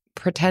there,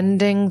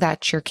 pretending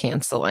that you're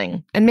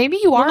canceling. And maybe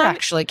you are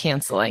actually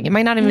canceling. It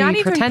might not even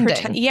be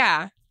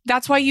pretending.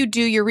 That's why you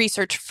do your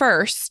research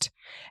first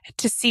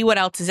to see what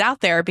else is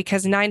out there,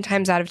 because 9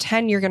 times out of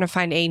 10, you're going to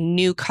find a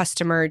new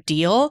customer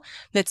deal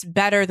that's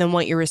better than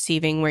what you're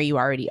receiving where you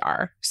already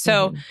are.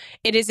 So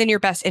it is in your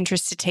best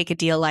interest to take a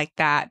deal like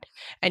that.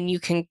 And you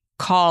can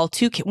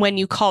when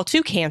you call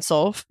to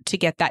cancel to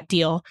get that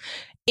deal.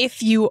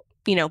 If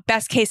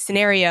best case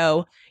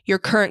scenario, your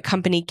current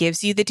company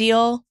gives you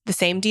the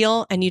same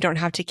deal, and you don't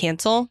have to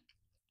cancel.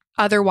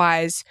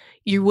 Otherwise,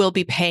 you will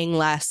be paying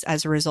less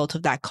as a result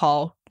of that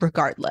call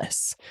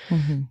regardless.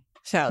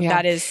 So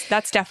Yeah.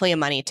 that's definitely a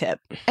money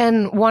tip.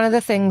 And one of the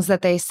things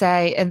that they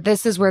say, and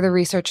this is where the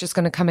research is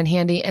going to come in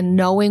handy, and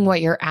knowing what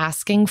you're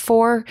asking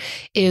for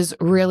is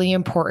really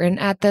important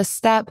at this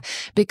step,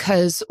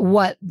 because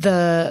what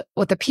the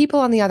people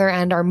on the other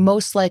end are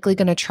most likely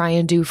going to try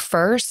and do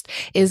first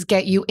is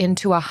get you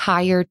into a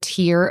higher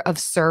tier of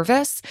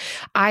service,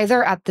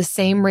 either at the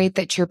same rate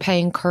that you're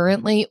paying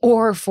currently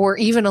or for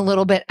even a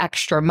little bit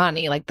extra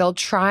money. Like they'll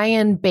try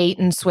and bait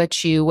and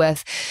switch you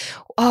with,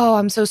 oh,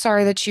 I'm so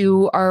sorry that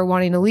you are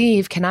wanting to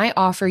leave. Can I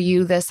offer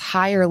you this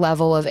higher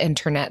level of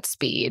internet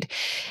speed?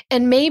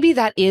 And maybe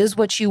that is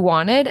what you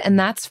wanted, and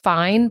that's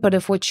fine. But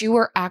if what you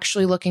are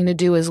actually looking to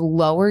do is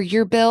lower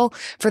your bill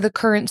for the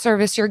current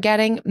service you're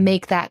getting,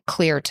 make that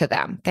clear to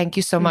them. Thank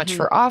you so much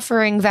for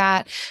offering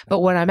that. But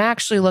what I'm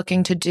actually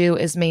looking to do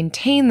is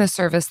maintain the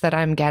service that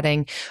I'm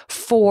getting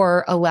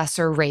for a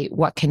lesser rate.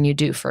 What can you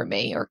do for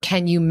me? Or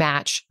can you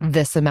match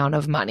this amount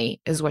of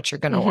money is what you're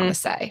going to want to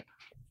say.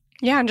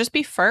 Yeah, and just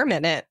be firm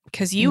in it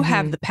because you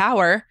have the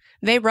power.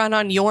 They run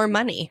on your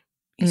money.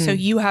 So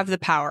you have the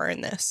power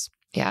in this.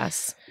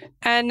 Yes.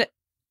 And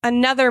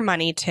another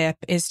money tip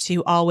is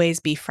to always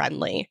be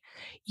friendly.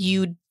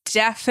 You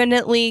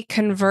definitely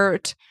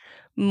convert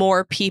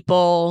more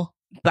people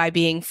by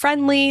being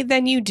friendly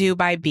than you do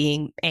by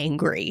being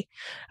angry.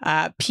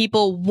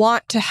 People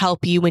want to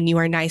help you when you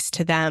are nice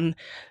to them,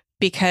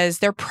 because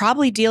they're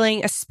probably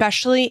dealing,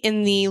 especially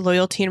in the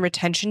loyalty and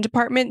retention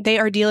department, they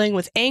are dealing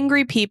with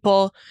angry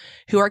people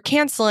who are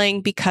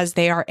canceling because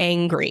they are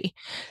angry.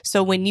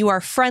 So when you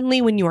are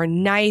friendly, when you are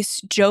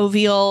nice,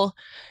 jovial,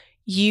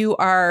 you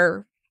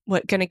are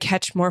going to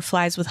catch more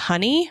flies with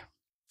honey?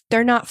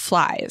 They're not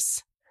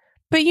flies,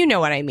 but you know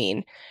what I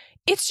mean.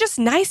 It's just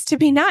nice to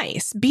be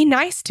nice. Be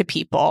nice to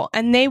people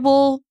and they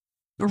will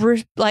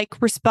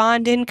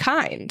respond in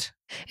kind.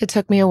 It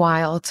took me a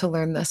while to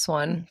learn this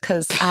one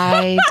because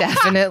I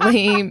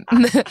definitely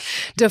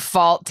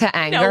default to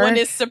anger. No one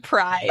is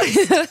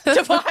surprised.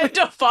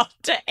 Default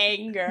to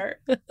anger.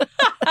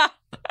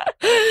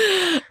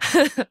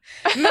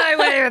 My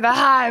way or the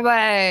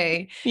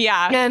highway.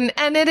 Yeah.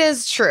 And it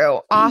is true.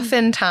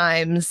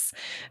 Oftentimes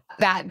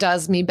that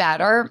does me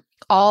better.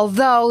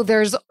 Although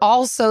there's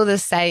also the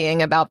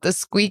saying about the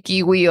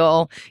squeaky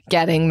wheel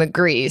getting the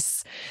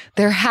grease.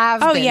 There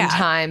have been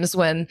times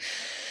when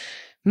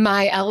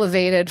my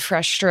elevated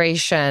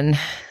frustration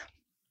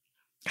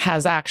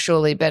has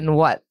actually been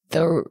what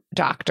the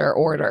doctor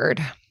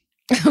ordered.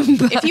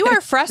 If you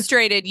are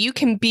frustrated, you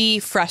can be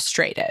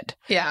frustrated.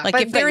 Yeah. Like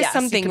if there is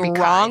something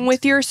wrong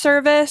with your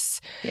service,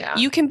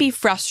 you can be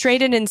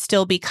frustrated and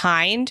still be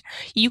kind.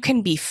 You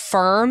can be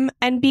firm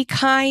and be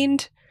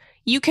kind.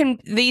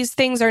 These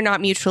things are not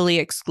mutually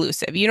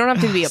exclusive. You don't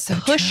have to be a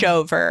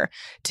pushover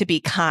to be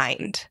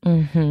kind.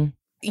 Mm-hmm.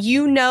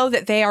 You know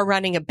that they are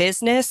running a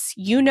business.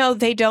 You know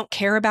they don't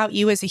care about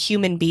you as a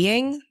human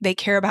being. They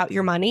care about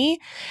your money.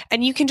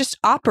 And you can just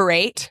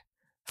operate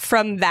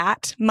from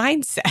that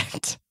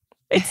mindset.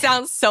 It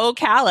sounds so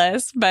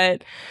callous,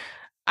 but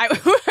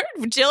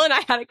Jill and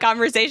I had a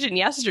conversation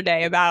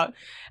yesterday about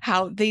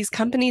how these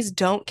companies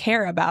don't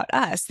care about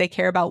us. They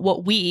care about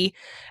what we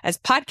as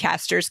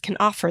podcasters can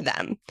offer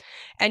them.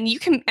 And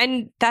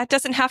that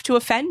doesn't have to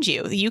offend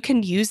you. You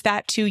can use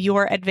that to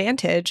your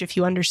advantage if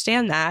you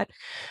understand that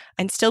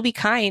and still be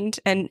kind.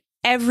 And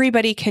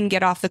everybody can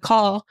get off the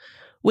call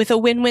with a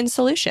win-win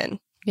solution.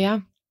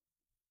 Yeah.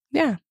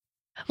 Yeah.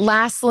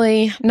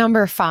 Lastly,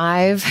 number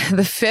 5,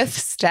 the 5th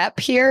step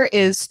here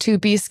is to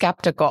be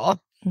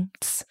skeptical.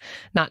 It's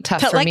not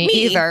tough for me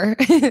either.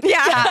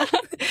 Yeah.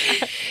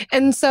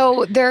 And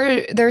so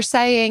they're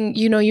saying,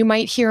 you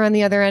might hear on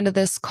the other end of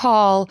this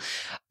call,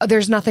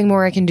 there's nothing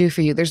more I can do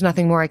for you. There's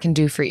nothing more I can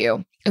do for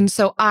you. And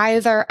so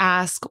either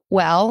ask,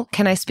 well,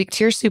 can I speak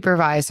to your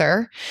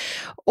supervisor?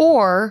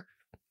 Or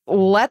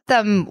let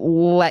them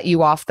let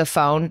you off the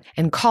phone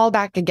and call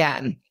back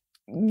again.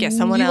 Get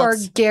someone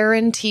else. You are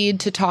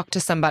guaranteed to talk to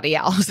somebody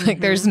else. Like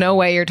there's no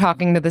way you're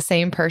talking to the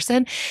same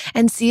person,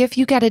 and see if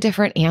you get a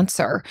different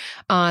answer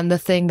on the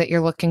thing that you're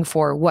looking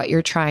for, what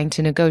you're trying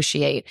to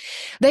negotiate.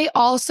 They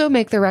also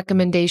make the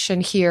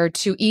recommendation here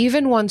to,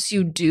 even once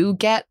you do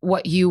get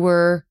what you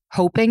were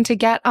hoping to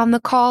get on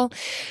the call,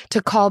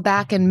 to call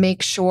back and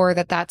make sure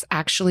that that's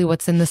actually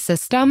what's in the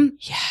system.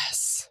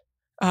 Yes.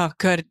 Oh,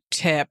 good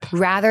tip.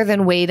 Rather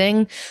than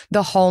waiting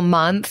the whole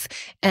month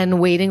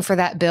and waiting for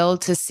that bill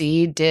to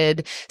see,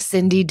 did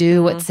Cindy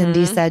do what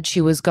Cindy said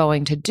she was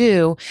going to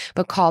do,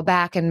 but call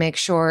back and make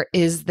sure,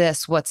 is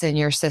this what's in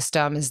your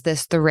system? Is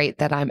this the rate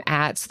that I'm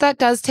at? So that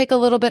does take a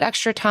little bit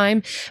extra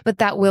time, but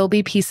that will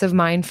be peace of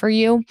mind for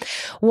you.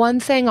 One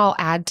thing I'll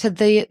add to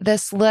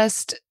this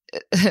list,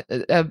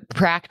 a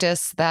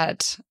practice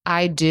that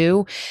I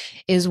do,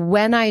 is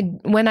when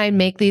I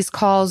make these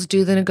calls,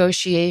 do the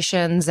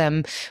negotiations,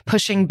 and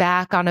pushing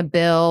back on a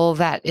bill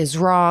that is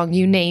wrong,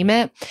 you name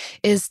it,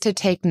 is to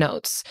take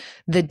notes.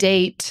 The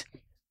date,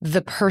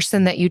 the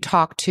person that you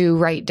talk to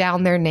write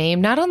down their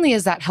name. Not only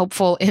is that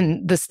helpful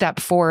in the step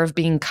 4 of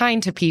being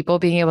kind to people,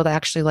 being able to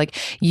actually like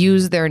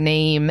use their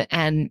name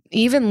and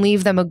even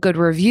leave them a good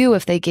review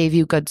if they gave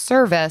you good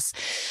service,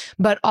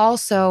 but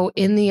also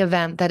in the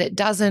event that it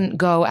doesn't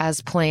go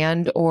as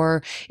planned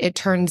or it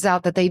turns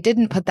out that they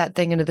didn't put that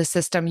thing into the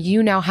system,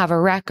 you now have a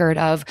record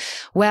of,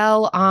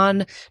 well,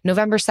 on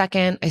November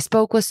 2nd, I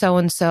spoke with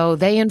so-and-so,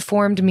 they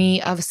informed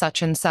me of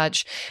such and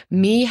such.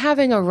 Me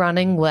having a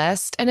running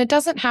list, and it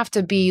doesn't have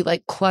to be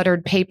like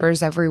cluttered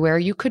papers everywhere.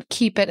 You could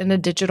keep it in a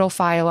digital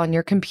file on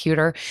your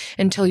computer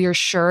until you're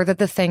sure that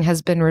the thing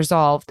has been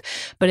resolved.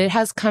 But it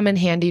has come in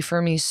handy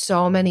for me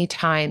so many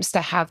times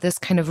to have this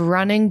kind of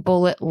running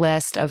bullet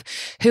list of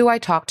who I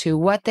talked to,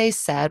 what they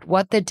said,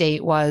 what the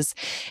date was,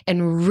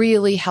 and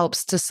really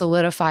helps to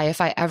solidify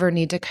if I ever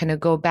need to kind of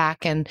go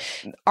back and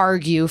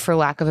argue, for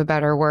lack of a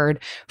better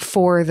word,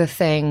 for the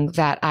thing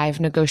that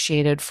I've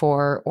negotiated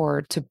for,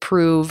 or to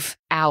prove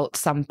out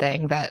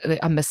something, that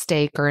a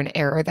mistake or an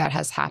error that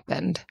has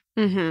happened.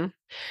 Mm-hmm.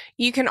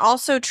 You can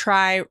also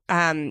try,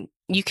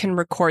 you can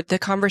record the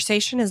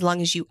conversation as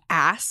long as you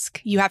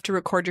ask. You have to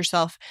record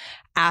yourself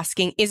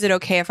asking, is it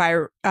okay if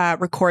I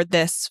record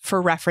this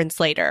for reference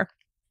later?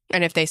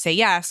 And if they say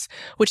yes,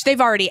 which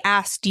they've already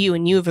asked you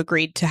and you've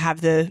agreed to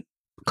have the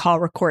call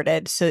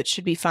recorded, so it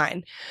should be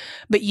fine.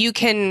 But you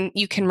can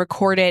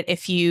record it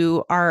if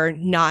you are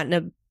not in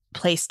a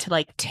place to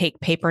like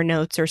take paper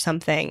notes or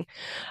something.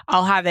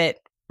 I'll have it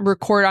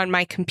record on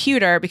my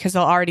computer because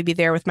I'll already be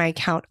there with my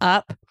account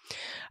up,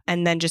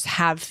 and then just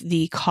have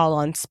the call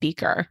on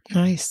speaker.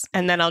 Nice.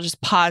 And then I'll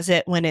just pause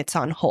it when it's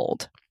on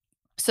hold.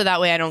 So that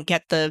way I don't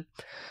get the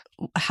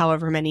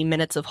however many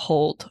minutes of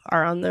hold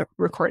are on the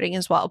recording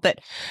as well.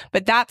 But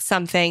that's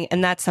something,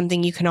 and that's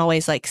something you can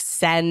always like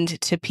send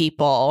to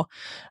people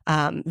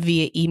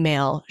via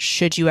email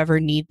should you ever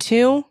need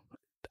to.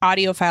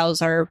 Audio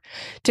files are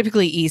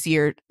typically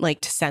easier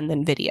like to send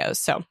than videos.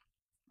 So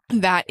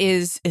that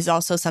is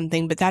also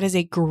something, but that is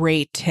a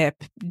great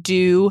tip.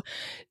 Do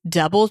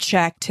double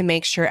check to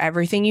make sure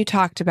everything you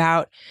talked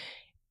about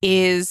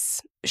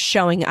is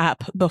showing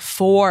up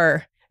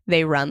before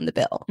they run the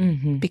bill,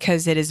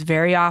 because it is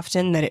very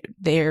often that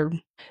they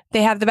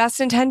have the best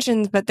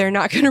intentions, but they're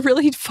not going to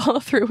really follow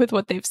through with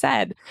what they've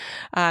said.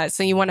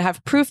 So you want to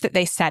have proof that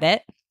they said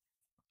it.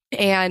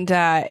 And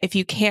if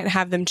you can't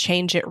have them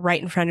change it right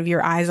in front of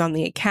your eyes on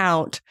the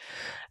account,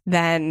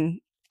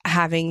 then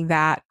having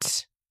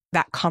that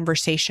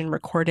conversation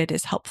recorded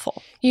is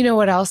helpful. You know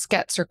what else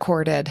gets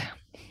recorded?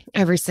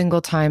 Every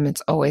single time,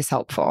 it's always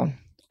helpful.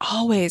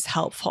 Always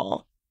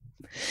helpful.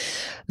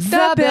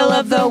 The Bill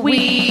of the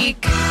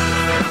Week.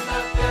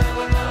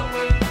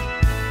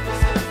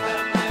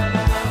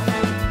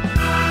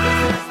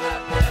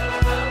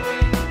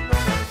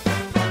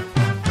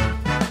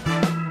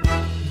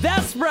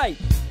 That's right.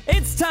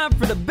 It's time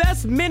for the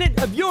best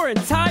minute of your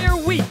entire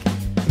week.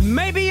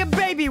 Maybe a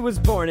baby was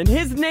born and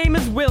his name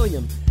is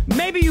William.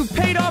 Maybe you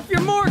paid off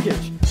your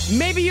mortgage.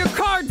 Maybe your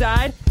car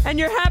died and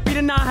you're happy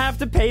to not have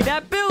to pay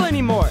that bill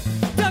anymore.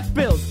 Duck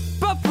bills,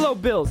 Buffalo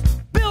Bills,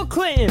 Bill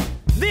Clinton.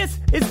 This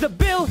is the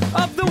Bill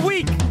of the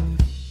Week.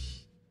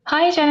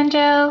 Hi, Jen and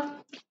Jill.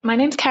 My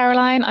name's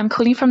Caroline. I'm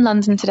calling from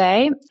London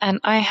today, and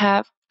I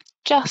have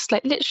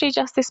literally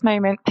just this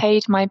moment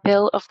paid my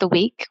bill of the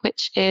week,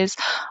 which is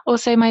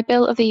also my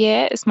bill of the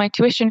year. It's my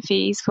tuition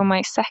fees for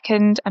my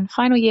second and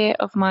final year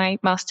of my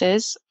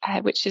master's,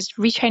 which is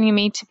retraining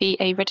me to be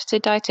a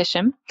registered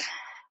dietitian,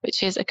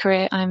 which is a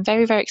career I'm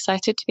very, very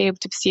excited to be able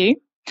to pursue.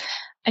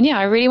 And yeah,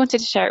 I really wanted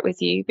to share it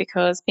with you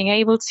because being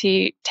able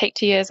to take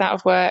 2 years out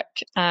of work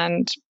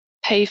and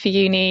pay for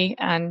uni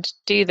and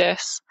do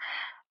this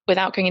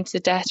without going into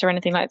debt or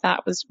anything like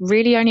that was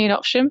really only an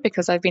option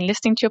because I've been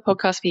listening to your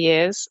podcast for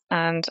years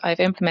and I've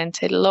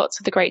implemented lots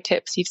of the great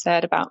tips you've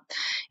said about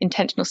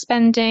intentional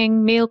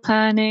spending, meal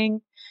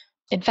planning,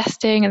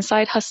 investing and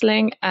side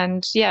hustling.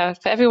 And yeah,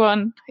 for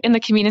everyone in the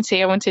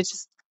community, I wanted to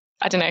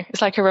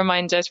it's like a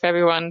reminder to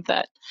everyone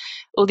that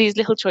all these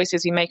little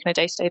choices we make on a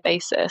day-to-day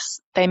basis,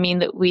 they mean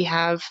that we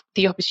have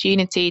the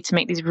opportunity to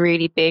make these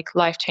really big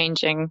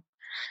life-changing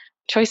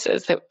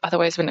choices that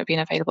otherwise wouldn't have been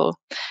available.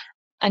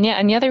 And yeah,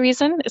 and the other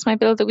reason it's my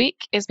bill of the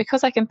week is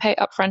because I can pay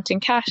upfront in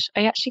cash,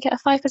 I actually get a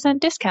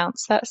 5% discount.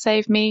 So that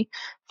saved me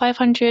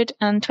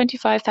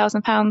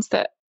 £525,000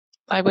 that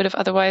I would have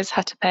otherwise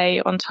had to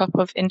pay on top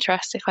of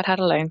interest if I'd had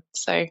a loan.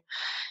 So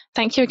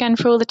thank you again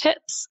for all the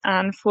tips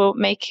and for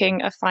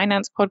making a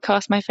finance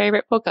podcast my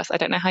favorite podcast. I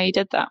don't know how you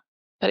did that,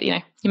 but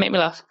you make me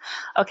laugh.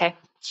 Okay.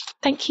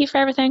 Thank you for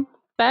everything.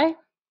 Bye.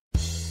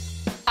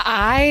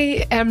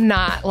 I am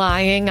not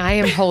lying. I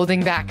am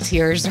holding back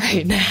tears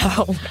right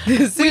now.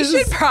 We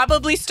should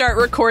probably start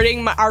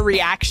recording our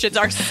reactions,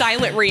 our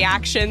silent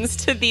reactions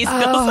to these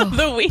bills of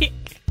the week.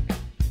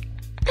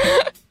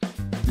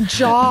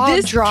 Jaw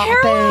dropping.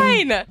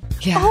 Caroline!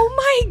 Yeah. Oh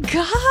my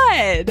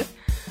God.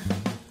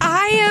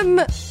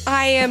 I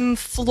am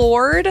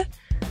floored.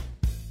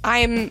 I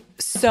am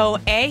so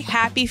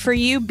happy for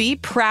you, B,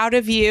 proud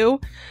of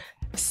you,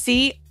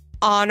 C,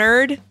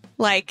 honored,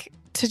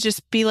 to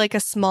just be like a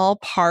small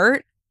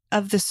part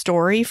of the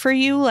story for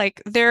you.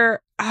 Like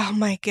oh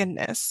my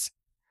goodness,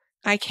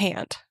 I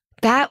can't.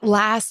 That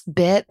last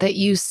bit that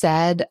you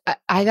said,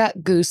 I got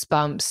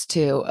goosebumps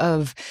too,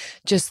 of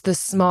just the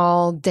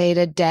small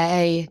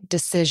day-to-day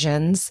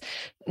decisions.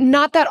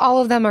 Not that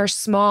all of them are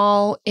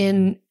small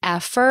in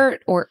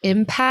effort or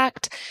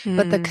impact,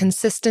 but the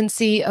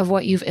consistency of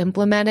what you've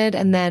implemented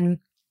and then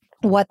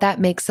what that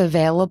makes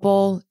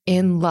available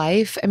in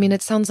life. I mean,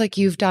 it sounds like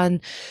you've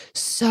done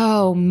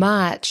so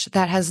much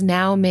that has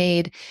now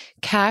made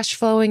cash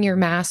flowing your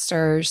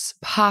master's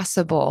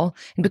possible.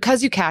 And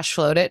because you cash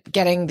flowed it,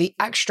 getting the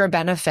extra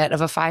benefit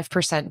of a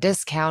 5%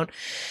 discount.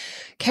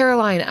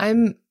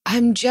 Caroline,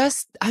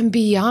 I'm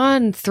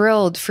beyond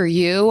thrilled for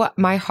you.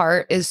 My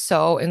heart is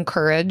so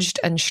encouraged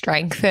and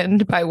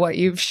strengthened by what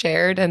you've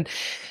shared. And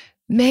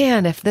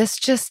man, if this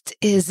just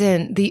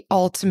isn't the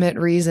ultimate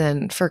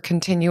reason for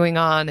continuing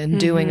on and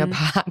doing a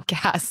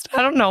podcast,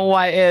 I don't know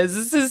what is.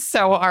 This is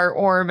so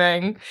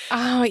heartwarming.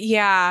 Oh,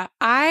 yeah.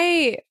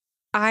 I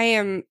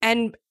am.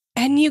 And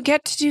you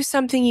get to do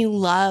something you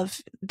love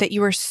that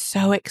you are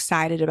so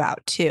excited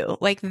about too.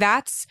 Like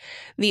that's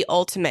the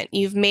ultimate.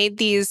 You've made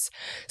these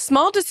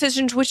small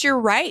decisions, which you're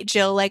right,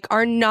 Jill, like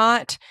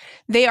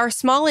they are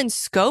small in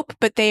scope,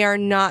 but they are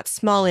not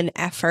small in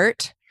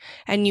effort.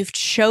 And you've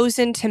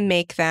chosen to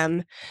make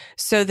them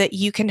so that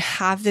you can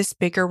have this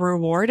bigger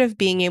reward of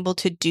being able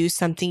to do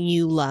something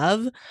you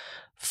love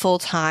full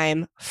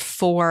time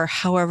for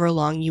however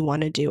long you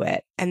want to do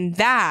it. And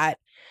that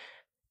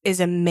is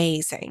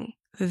amazing.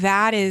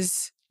 That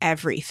is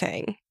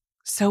everything.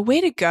 So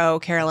way to go,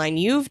 Caroline.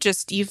 You've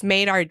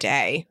made our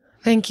day.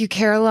 Thank you,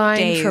 Caroline,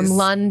 Days. from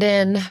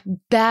London.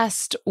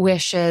 Best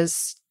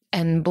wishes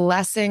and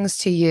blessings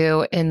to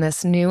you in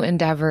this new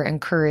endeavor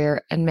and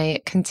career. And may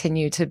it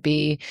continue to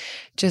be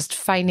just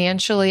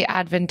financially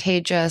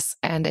advantageous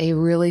and a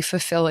really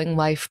fulfilling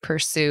life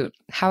pursuit.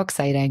 How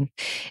exciting.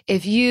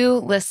 If you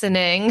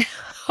listening,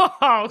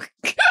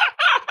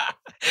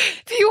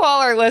 if you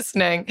all are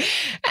listening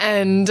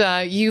and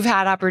you've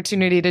had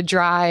opportunity to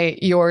dry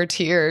your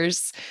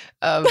tears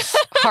of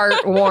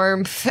heart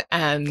warmth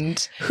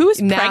and who's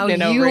now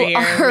pregnant you over here,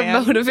 are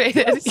man?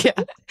 motivated.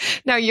 Yeah.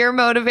 Now you're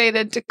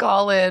motivated to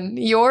call in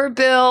your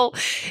bill.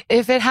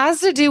 If it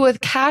has to do with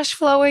cash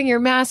flowing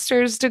your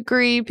master's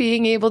degree,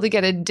 being able to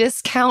get a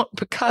discount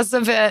because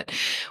of it,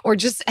 or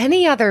just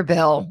any other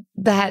bill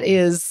that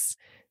is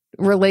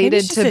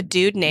related to a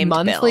dude named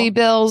monthly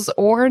Bill. bills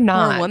or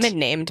not. Or a woman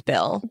named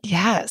Bill.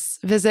 Yes.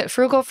 Visit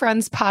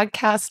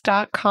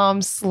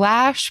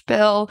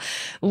frugalfriendspodcast.com/bill.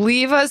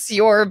 Leave us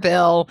your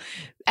bill.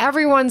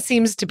 Everyone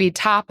seems to be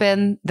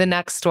topping the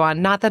next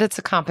one. Not that it's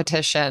a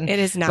competition. It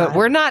is not. But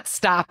we're not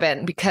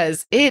stopping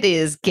because it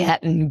is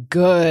getting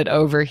good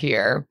over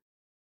here.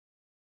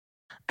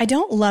 I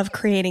don't love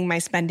creating my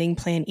spending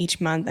plan each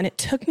month, and it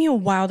took me a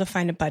while to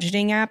find a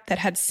budgeting app that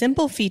had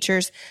simple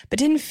features but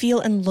didn't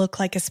feel and look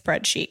like a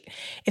spreadsheet.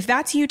 If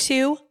that's you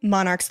too,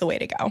 Monarch's the way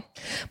to go.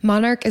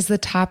 Monarch is the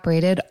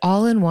top-rated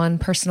all-in-one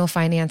personal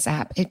finance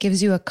app. It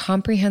gives you a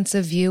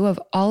comprehensive view of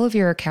all of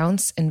your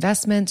accounts,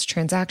 investments,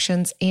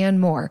 transactions,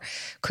 and more.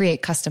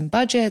 Create custom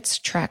budgets,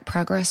 track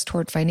progress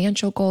toward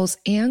financial goals,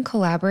 and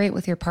collaborate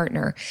with your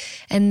partner.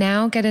 And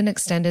now get an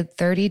extended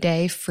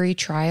 30-day free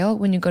trial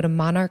when you go to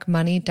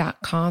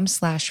monarchmoney.com/frugal.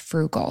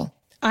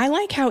 I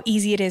like how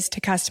easy it is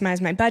to customize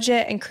my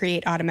budget and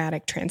create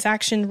automatic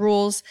transaction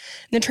rules.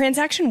 The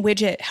transaction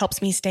widget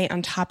helps me stay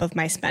on top of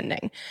my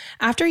spending.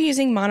 After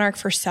using Monarch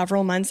for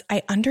several months,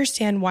 I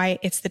understand why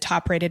it's the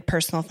top-rated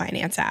personal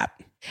finance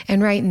app.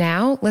 And right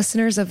now,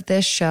 listeners of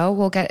this show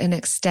will get an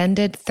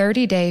extended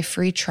 30-day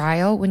free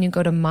trial when you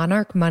go to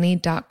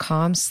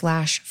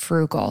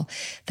monarchmoney.com/frugal.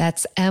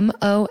 That's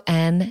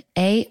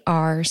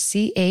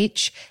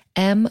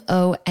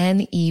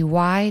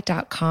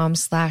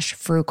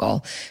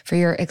monarchmoney.com/frugal. For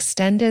your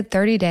extended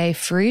 30-day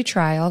free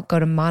trial, go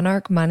to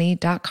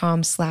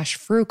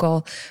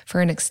monarchmoney.com/frugal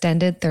for an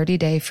extended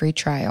 30-day free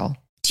trial.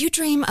 Do you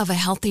dream of a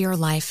healthier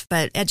life,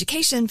 but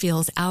education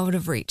feels out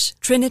of reach?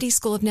 Trinity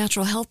School of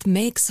Natural Health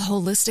makes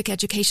holistic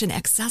education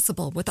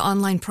accessible with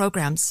online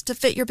programs to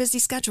fit your busy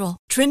schedule.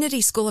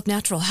 Trinity School of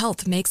Natural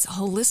Health makes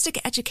holistic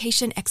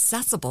education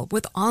accessible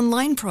with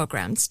online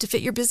programs to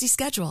fit your busy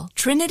schedule.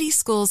 Trinity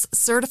School's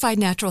Certified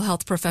Natural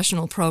Health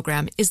Professional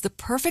Program is the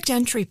perfect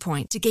entry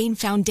point to gain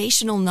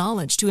foundational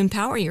knowledge to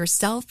empower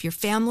yourself, your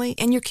family,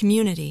 and your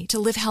community to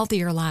live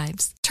healthier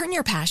lives. Turn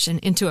your passion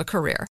into a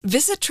career.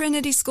 Visit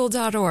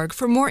trinityschool.org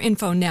for more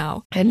info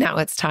now. And now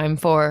it's time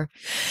for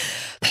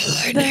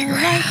The lightning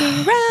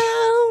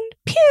round.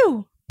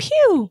 Pew,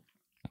 pew.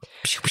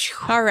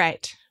 All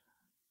right.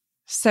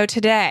 So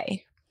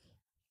today,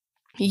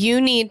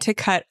 you need to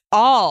cut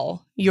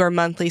all your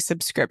monthly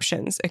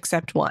subscriptions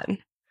except one.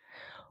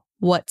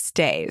 What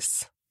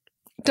stays?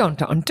 Dun,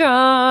 dun,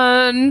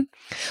 dun.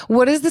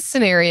 What is the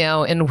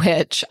scenario in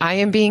which I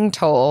am being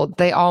told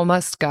they all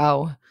must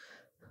go?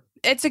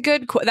 That's a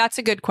good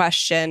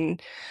question.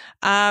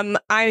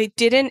 I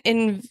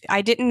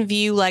didn't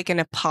view like an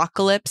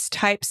apocalypse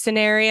type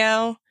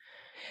scenario.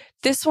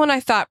 This one I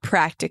thought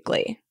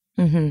practically.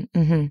 Mm-hmm,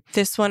 mm-hmm.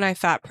 This one I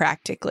thought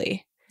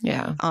practically.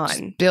 Yeah.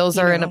 On. Bills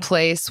are in a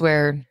place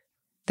where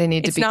they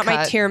need to be cut. It's not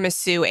my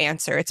tiramisu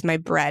answer. It's my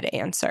bread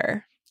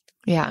answer.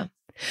 Yeah.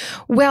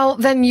 Well,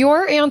 then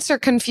your answer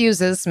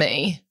confuses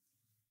me.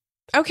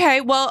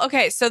 Okay. Well,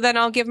 okay. So then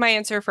I'll give my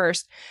answer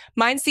first.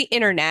 Mine's the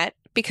internet,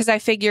 because I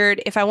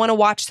figured if I want to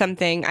watch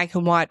something, I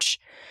can watch.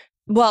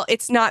 Well,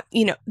 it's not,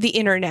 the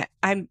internet.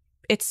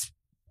 It's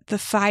the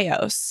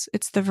Fios.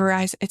 It's the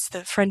Verizon. It's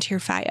the Frontier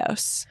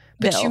Fios.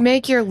 But bill. you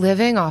make your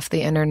living off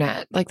the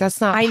internet. Like, that's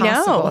not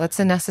possible. know.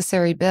 That's a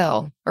necessary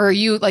bill. Or are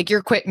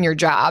you're quitting your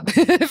job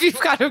if you've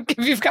got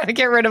to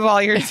get rid of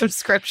all your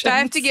subscriptions. I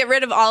have to get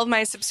rid of all of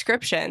my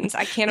subscriptions.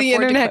 I can't the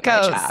afford internet to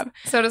quit goes. my job.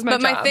 So does my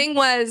job. But my thing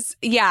was,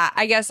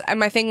 I guess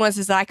my thing was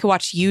that I could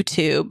watch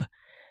YouTube.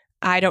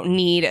 I don't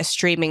need a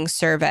streaming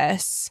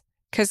service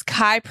because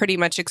Kai pretty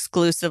much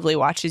exclusively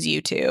watches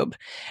YouTube.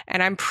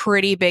 And I'm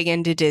pretty big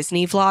into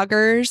Disney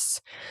vloggers.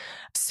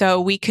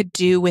 So we could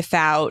do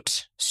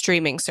without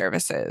streaming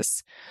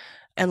services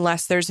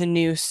unless there's a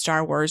new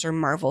Star Wars or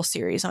Marvel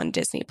series on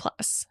Disney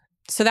Plus.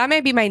 So that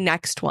may be my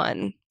next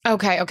one.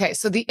 Okay.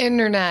 So the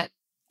internet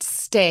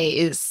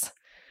stays.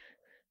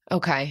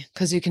 Okay,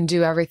 because you can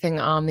do everything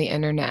on the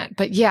internet.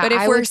 But yeah, but if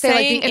I we're would say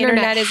saying the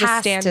internet is a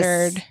has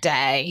standard to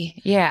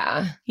stay.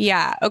 Yeah.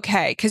 Yeah,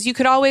 okay. Because you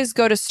could always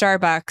go to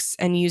Starbucks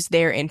and use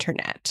their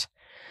internet.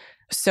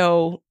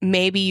 So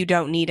maybe you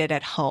don't need it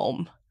at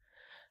home.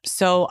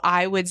 So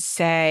I would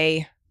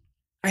say,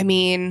 I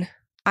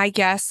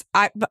guess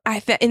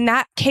in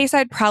that case,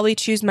 I'd probably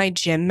choose my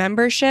gym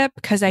membership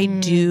because I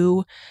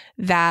do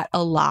that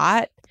a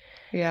lot.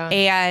 Yeah.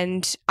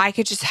 And I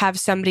could just have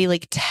somebody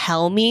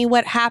tell me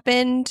what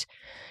happened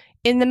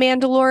in The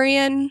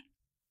Mandalorian.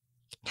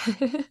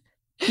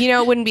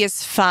 It wouldn't be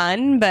as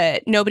fun,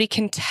 but nobody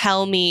can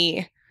tell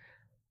me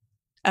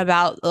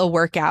about a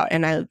workout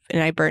and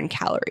I burn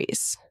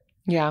calories.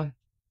 Yeah.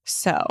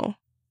 So,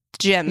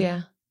 gym.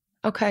 Yeah.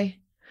 Okay.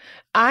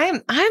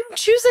 I'm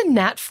choosing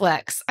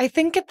Netflix. I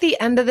think at the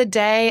end of the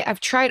day, I've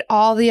tried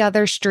all the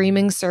other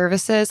streaming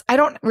services. I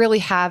don't really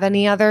have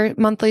any other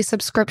monthly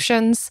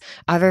subscriptions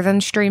other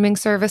than streaming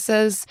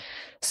services.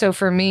 So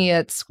for me,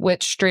 it's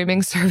which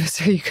streaming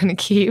service are you going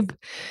to keep?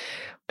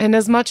 And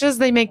as much as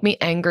they make me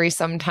angry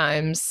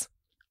sometimes,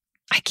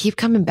 I keep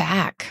coming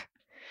back.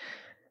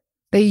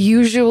 They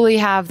usually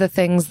have the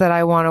things that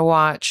I want to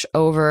watch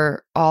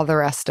over all the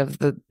rest of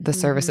the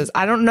services.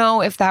 I don't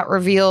know if that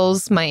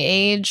reveals my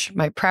age,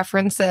 my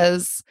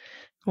preferences.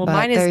 Well,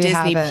 mine is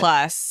Disney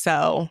Plus,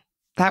 so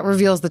that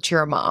reveals that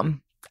you're a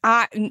mom.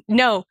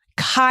 No,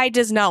 Kai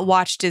does not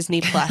watch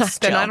Disney Plus.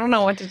 Then I don't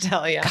know what to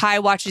tell you. Kai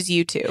watches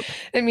YouTube.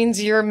 It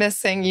means you're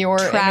missing your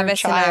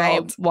Travis inner child.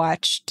 and I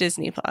watch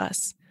Disney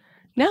Plus.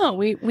 No,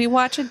 we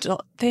watch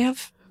adult. They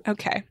have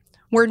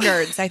We're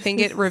nerds. I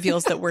think it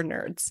reveals that we're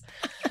nerds.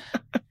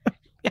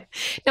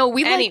 No,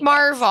 we like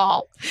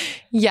Marvel.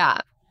 Yeah.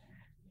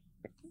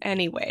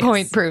 Anyways.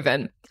 Point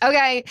proven.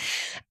 Okay.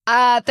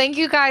 Thank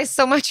you guys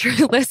so much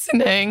for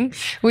listening.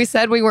 We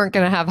said we weren't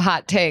going to have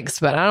hot takes,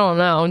 but I don't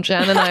know.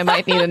 Jen and I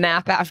might need a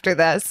nap after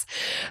this.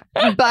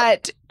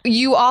 But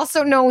you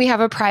also know we have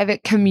a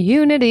private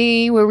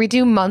community where we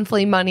do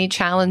monthly money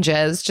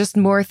challenges, just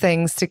more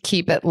things to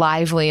keep it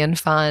lively and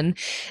fun.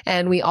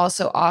 And we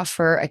also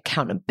offer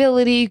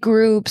accountability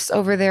groups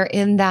over there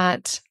in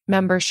that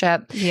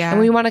membership. Yeah. And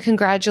we want to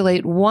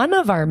congratulate one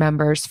of our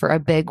members for a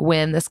big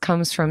win. This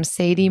comes from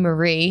Sadie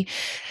Marie.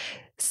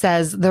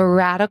 Says, the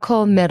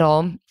radical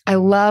middle. I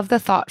love the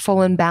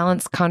thoughtful and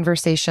balanced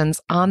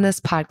conversations on this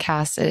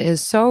podcast. It is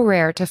so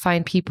rare to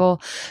find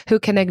people who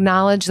can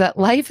acknowledge that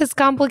life is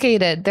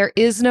complicated. There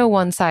is no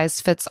one size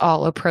fits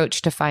all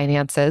approach to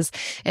finances.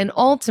 And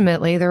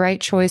ultimately, the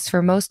right choice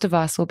for most of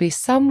us will be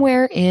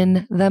somewhere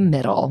in the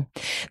middle.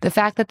 The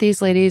fact that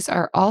these ladies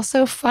are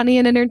also funny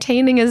and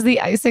entertaining is the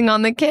icing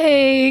on the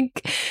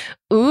cake.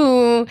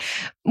 Ooh.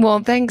 Well,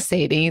 thanks,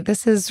 Sadie.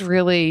 This is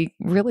really,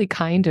 really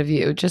kind of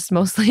you. Just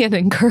mostly an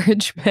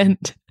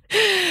encouragement.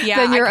 Yeah,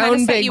 than your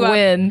own big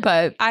win,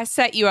 but I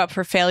set you up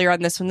for failure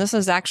on this one. This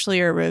was actually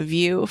a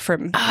review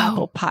from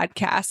Apple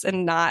Podcasts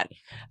and not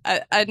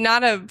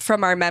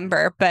from our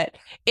member, but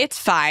it's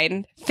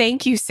fine.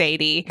 Thank you,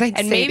 Sadie. Thanks,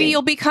 and maybe Sadie.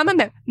 you'll become a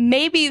member.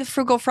 Maybe the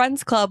Frugal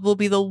Friends Club will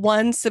be the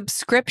one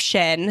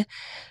subscription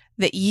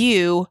that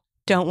you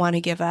don't want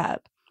to give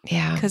up.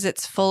 Yeah, because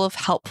it's full of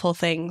helpful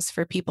things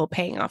for people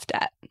paying off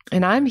debt.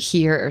 And I'm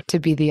here to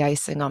be the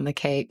icing on the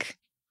cake.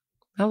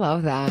 I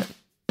love that.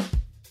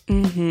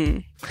 Mm-hmm.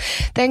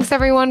 Thanks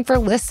everyone for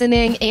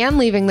listening and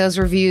leaving those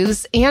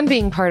reviews and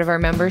being part of our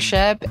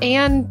membership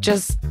and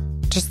just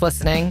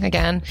listening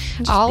again.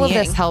 All of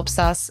this helps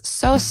us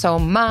so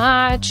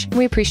much.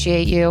 We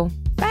appreciate you.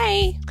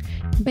 Bye.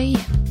 Bye.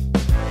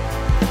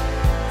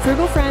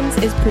 Frugal Friends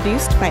is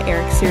produced by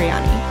Eric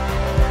Siriani.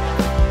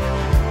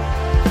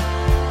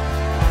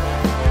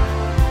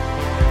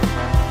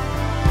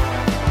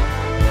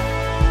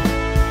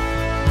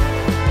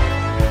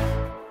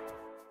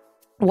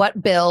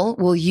 What bill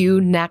will you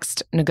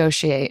next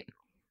negotiate?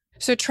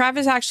 So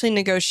Travis actually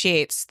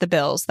negotiates the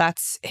bills.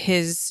 That's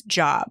his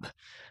job.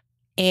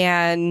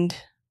 And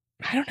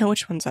I don't know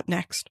which one's up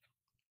next.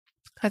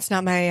 That's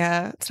not my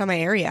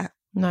area.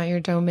 Not your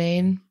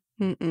domain.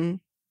 Mm-mm.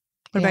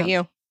 What about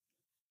you?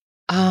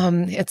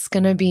 It's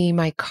going to be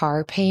my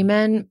car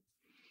payment.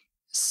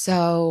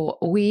 So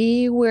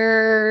we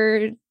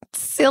were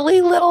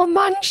silly little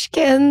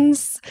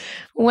munchkins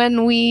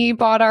when we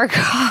bought our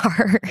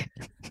car.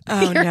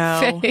 Oh, Your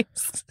no.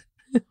 face.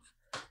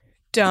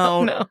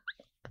 Don't. Oh, no.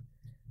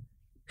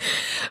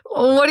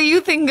 What do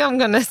you think I'm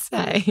going to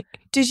say?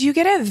 Did you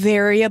get a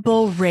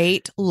variable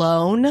rate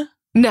loan?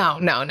 No.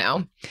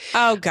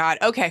 Oh, God.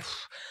 Okay.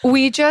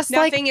 We just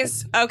Nothing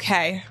is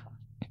okay.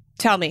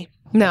 Tell me.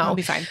 I'll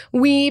be fine.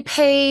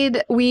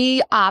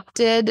 We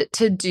opted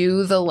to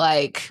do the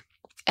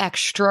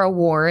extra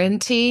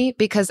warranty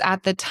because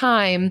at the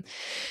time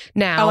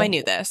now. Oh, I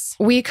knew this.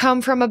 We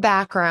come from a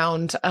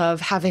background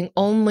of having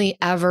only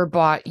ever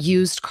bought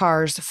used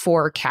cars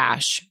for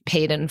cash,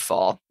 paid in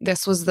full.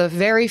 This was the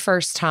very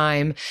first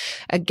time,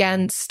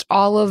 against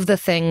all of the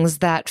things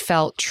that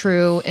felt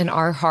true in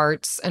our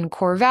hearts and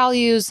core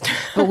values.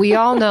 But we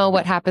all know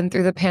what happened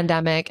through the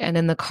pandemic and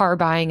in the car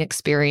buying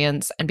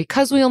experience. And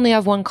because we only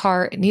have one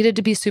car, it needed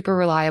to be super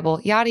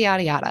reliable, yada,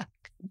 yada, yada.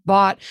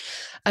 Bought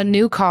a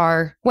new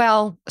car,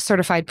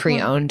 certified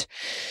pre-owned,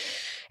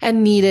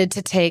 and needed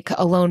to take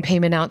a loan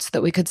payment out so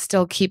that we could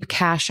still keep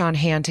cash on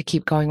hand to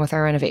keep going with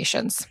our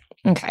renovations.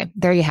 Okay,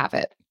 there you have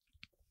it.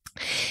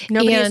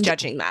 Nobody is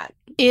judging that.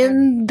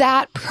 In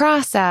that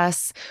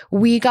process,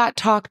 we got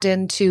talked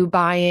into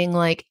buying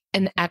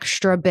an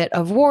extra bit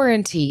of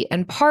warranty.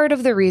 And part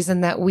of the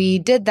reason that we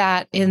did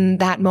that in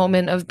that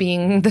moment of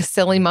being the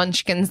silly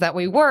munchkins that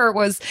we were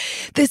was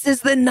this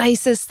is the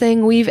nicest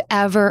thing we've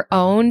ever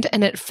owned.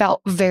 And it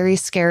felt very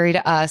scary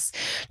to us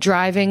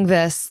driving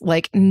this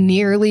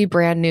nearly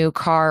brand new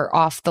car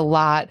off the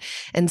lot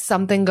and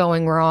something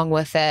going wrong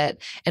with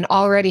it and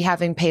already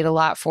having paid a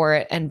lot for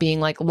it and being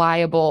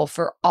liable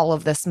for all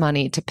of this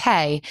money to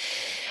pay.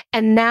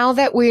 And now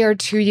that we are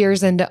 2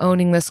 years into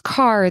owning this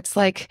car, it's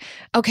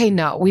okay,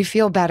 no, we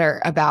feel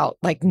better about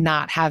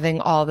not having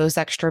all those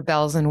extra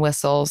bells and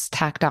whistles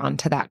tacked on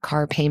to that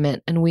car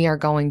payment. And we are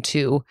going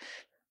to,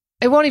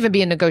 it won't even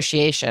be a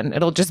negotiation.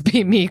 It'll just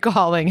be me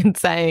calling and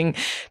saying,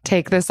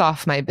 take this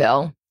off my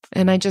bill.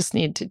 And I just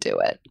need to do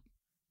it.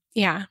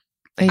 Yeah.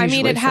 I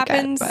mean, it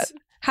forget,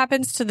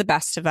 happens to the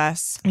best of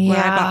us. Yeah. When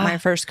I bought my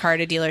first car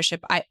at a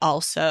dealership, I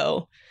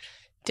also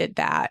did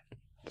that.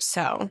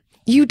 So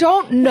you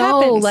don't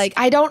know, happens.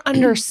 I don't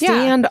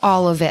understand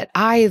all of it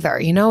either.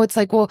 It's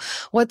well,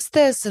 what's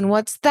this and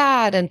what's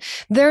that? And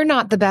they're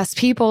not the best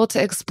people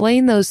to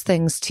explain those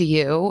things to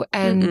you.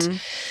 And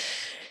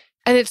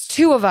it's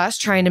two of us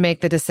trying to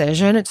make the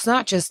decision. It's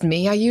not just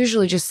me. I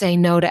usually just say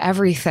no to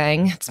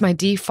everything. It's my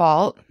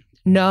default,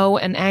 no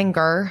and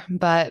anger.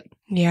 But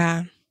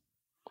yeah.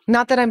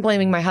 Not that I'm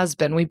blaming my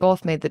husband. We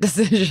both made the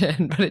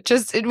decision, but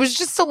it was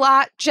just a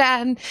lot,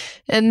 Jen.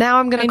 And now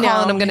I'm going to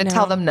call and I'm going to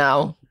tell them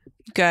no.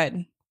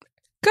 Good.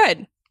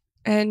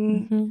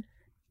 And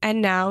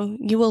now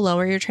you will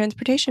lower your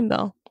transportation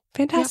bill.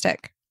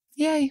 Fantastic.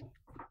 Yep. Yay.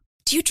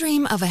 Do you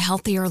dream of a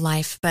healthier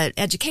life, but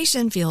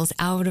education feels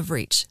out of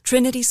reach?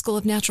 Trinity School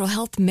of Natural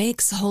Health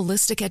makes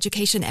holistic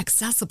education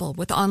accessible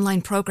with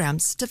online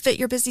programs to fit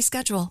your busy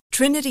schedule.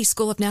 Trinity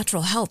School of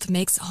Natural Health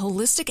makes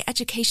holistic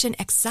education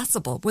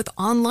accessible with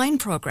online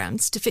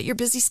programs to fit your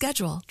busy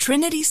schedule.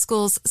 Trinity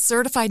School's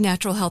Certified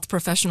Natural Health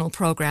Professional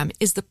Program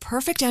is the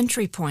perfect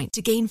entry point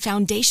to gain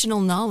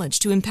foundational knowledge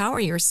to empower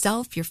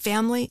yourself, your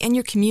family, and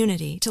your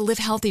community to live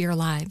healthier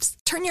lives.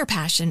 Turn your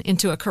passion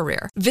into a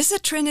career.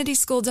 Visit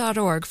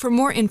trinityschool.org for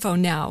more info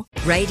now.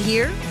 Right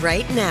here,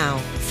 right now.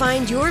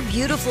 Find your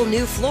beautiful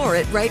new floor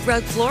at Right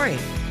Rug Flooring.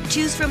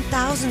 Choose from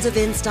thousands of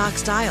in-stock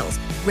styles,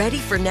 ready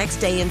for next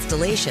day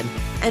installation,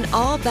 and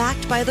all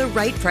backed by the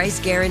right price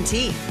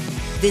guarantee.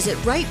 Visit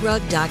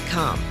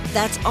rightrug.com.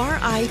 That's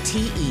RITERUG.com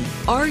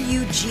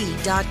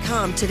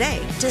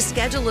today to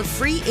schedule a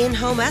free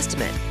in-home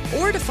estimate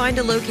or to find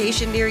a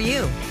location near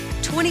you.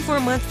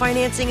 24-month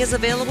financing is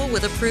available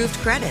with approved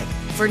credit.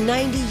 For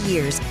 90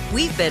 years,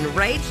 we've been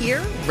right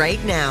here,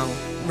 right now.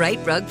 Right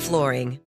Rug Flooring.